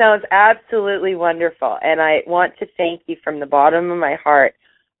 That sounds absolutely wonderful, and I want to thank you from the bottom of my heart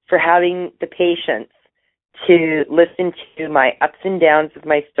for having the patience to listen to my ups and downs of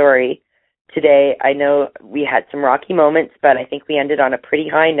my story today. I know we had some rocky moments, but I think we ended on a pretty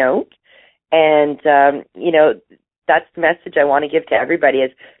high note. And, you know, that's the message I want to give to everybody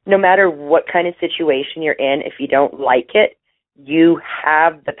is no matter what kind of situation you're in, if you don't like it, you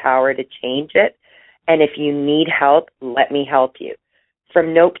have the power to change it. And if you need help, let me help you.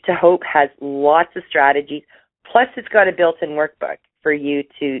 From Nope to Hope has lots of strategies. Plus, it's got a built-in workbook for you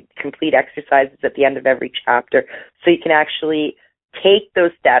to complete exercises at the end of every chapter so you can actually take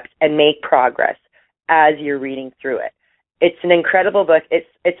those steps and make progress as you're reading through it. It's an incredible book.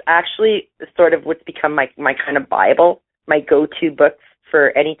 It's actually sort of what's become my kind of Bible, my go-to book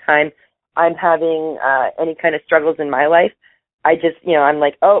for any time I'm having any kind of struggles in my life. I just, you know, I'm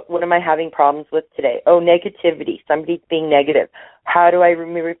like, oh, what am I having problems with today? Oh, negativity. Somebody's being negative. How do I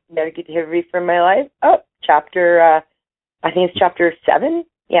remove negativity from my life? Oh, chapter, I think it's chapter 7.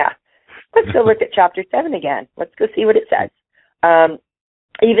 Yeah. Let's go look at chapter 7 again. Let's go see what it says.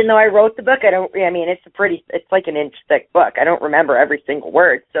 Even though I wrote the book, it's like an inch thick book. I don't remember every single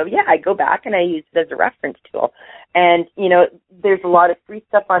word. So yeah, I go back and I use it as a reference tool. And, you know, there's a lot of free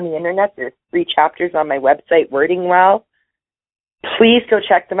stuff on the internet. There's 3 chapters on my website, Wording Well. Please go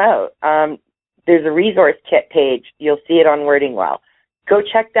check them out. There's a resource kit page. You'll see it on Wording Well. Go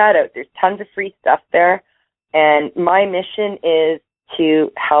check that out. There's tons of free stuff there. And my mission is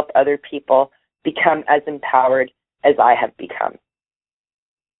to help other people become as empowered as I have become.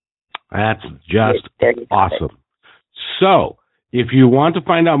 That's just awesome. So, if you want to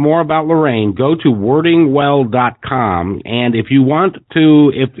find out more about Lorraine, go to wordingwell.com. And if you want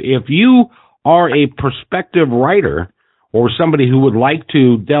to, if you are a prospective writer or somebody who would like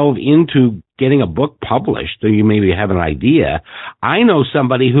to delve into getting a book published, so you maybe have an idea, I know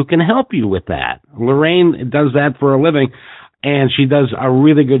somebody who can help you with that. Lorraine does that for a living, and she does a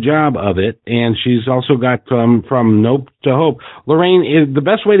really good job of it. And she's also got From Nope to Hope. Lorraine, is the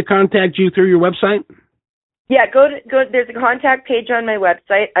best way to contact you through your website? Yeah, go. There's a contact page on my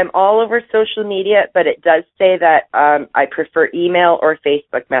website. I'm all over social media, but it does say that I prefer email or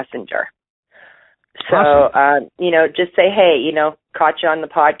Facebook Messenger. So, awesome. Just say, hey, caught you on the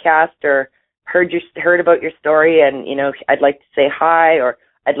podcast or heard about your story, and I'd like to say hi, or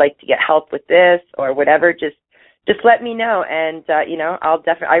I'd like to get help with this or whatever. Just let me know, and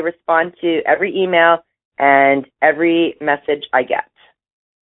I respond to every email and every message I get.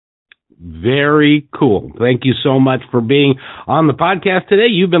 Very cool. Thank you so much for being on the podcast today.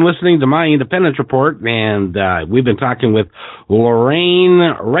 You've been listening to My Independence Report, and we've been talking with Lorraine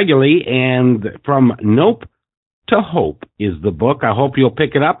Reguli, and From Nope to Hope is the book. I hope you'll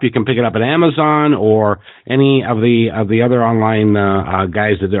pick it up. You can pick it up at Amazon or any of the other online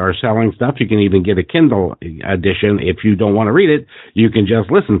guys that are selling stuff. You can even get a Kindle edition. If you don't want to read it, you can just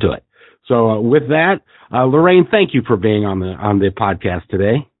listen to it. So with that, Lorraine, thank you for being on the podcast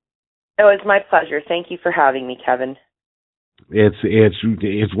today. Oh, it's my pleasure. Thank you for having me, Kevin.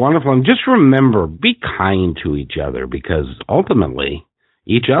 It's wonderful. And just remember, be kind to each other, because ultimately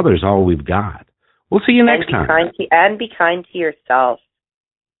each other's all we've got. We'll see you next time. And be kind to yourself.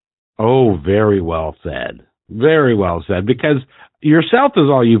 Oh, very well said. Very well said, because yourself is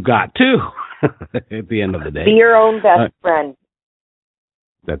all you've got, too, at the end of the day. Be your own best friend.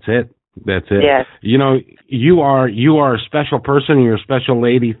 That's it. That's it. Yes. You are a special person. You're a special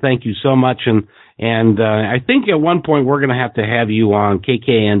lady. Thank you so much. And I think at one point we're going to have you on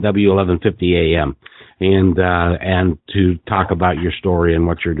KKNW 1150 AM and to talk about your story and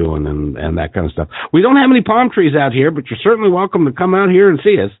what you're doing and that kind of stuff. We don't have any palm trees out here, but you're certainly welcome to come out here and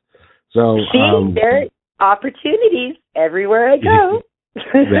see us. So there are opportunities everywhere I go.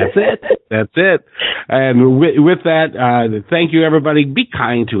 That's it. And with that, thank you, everybody. Be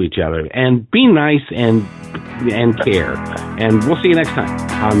kind to each other and be nice and care. And we'll see you next time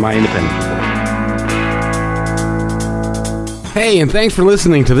on My Independence Report. Hey, and thanks for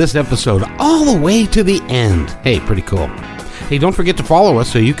listening to this episode all the way to the end. Hey, pretty cool. Hey, don't forget to follow us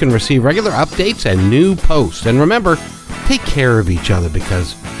so you can receive regular updates and new posts. And remember, take care of each other,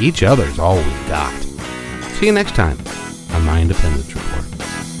 because each other's all we've got. See you next time on My Independence Report.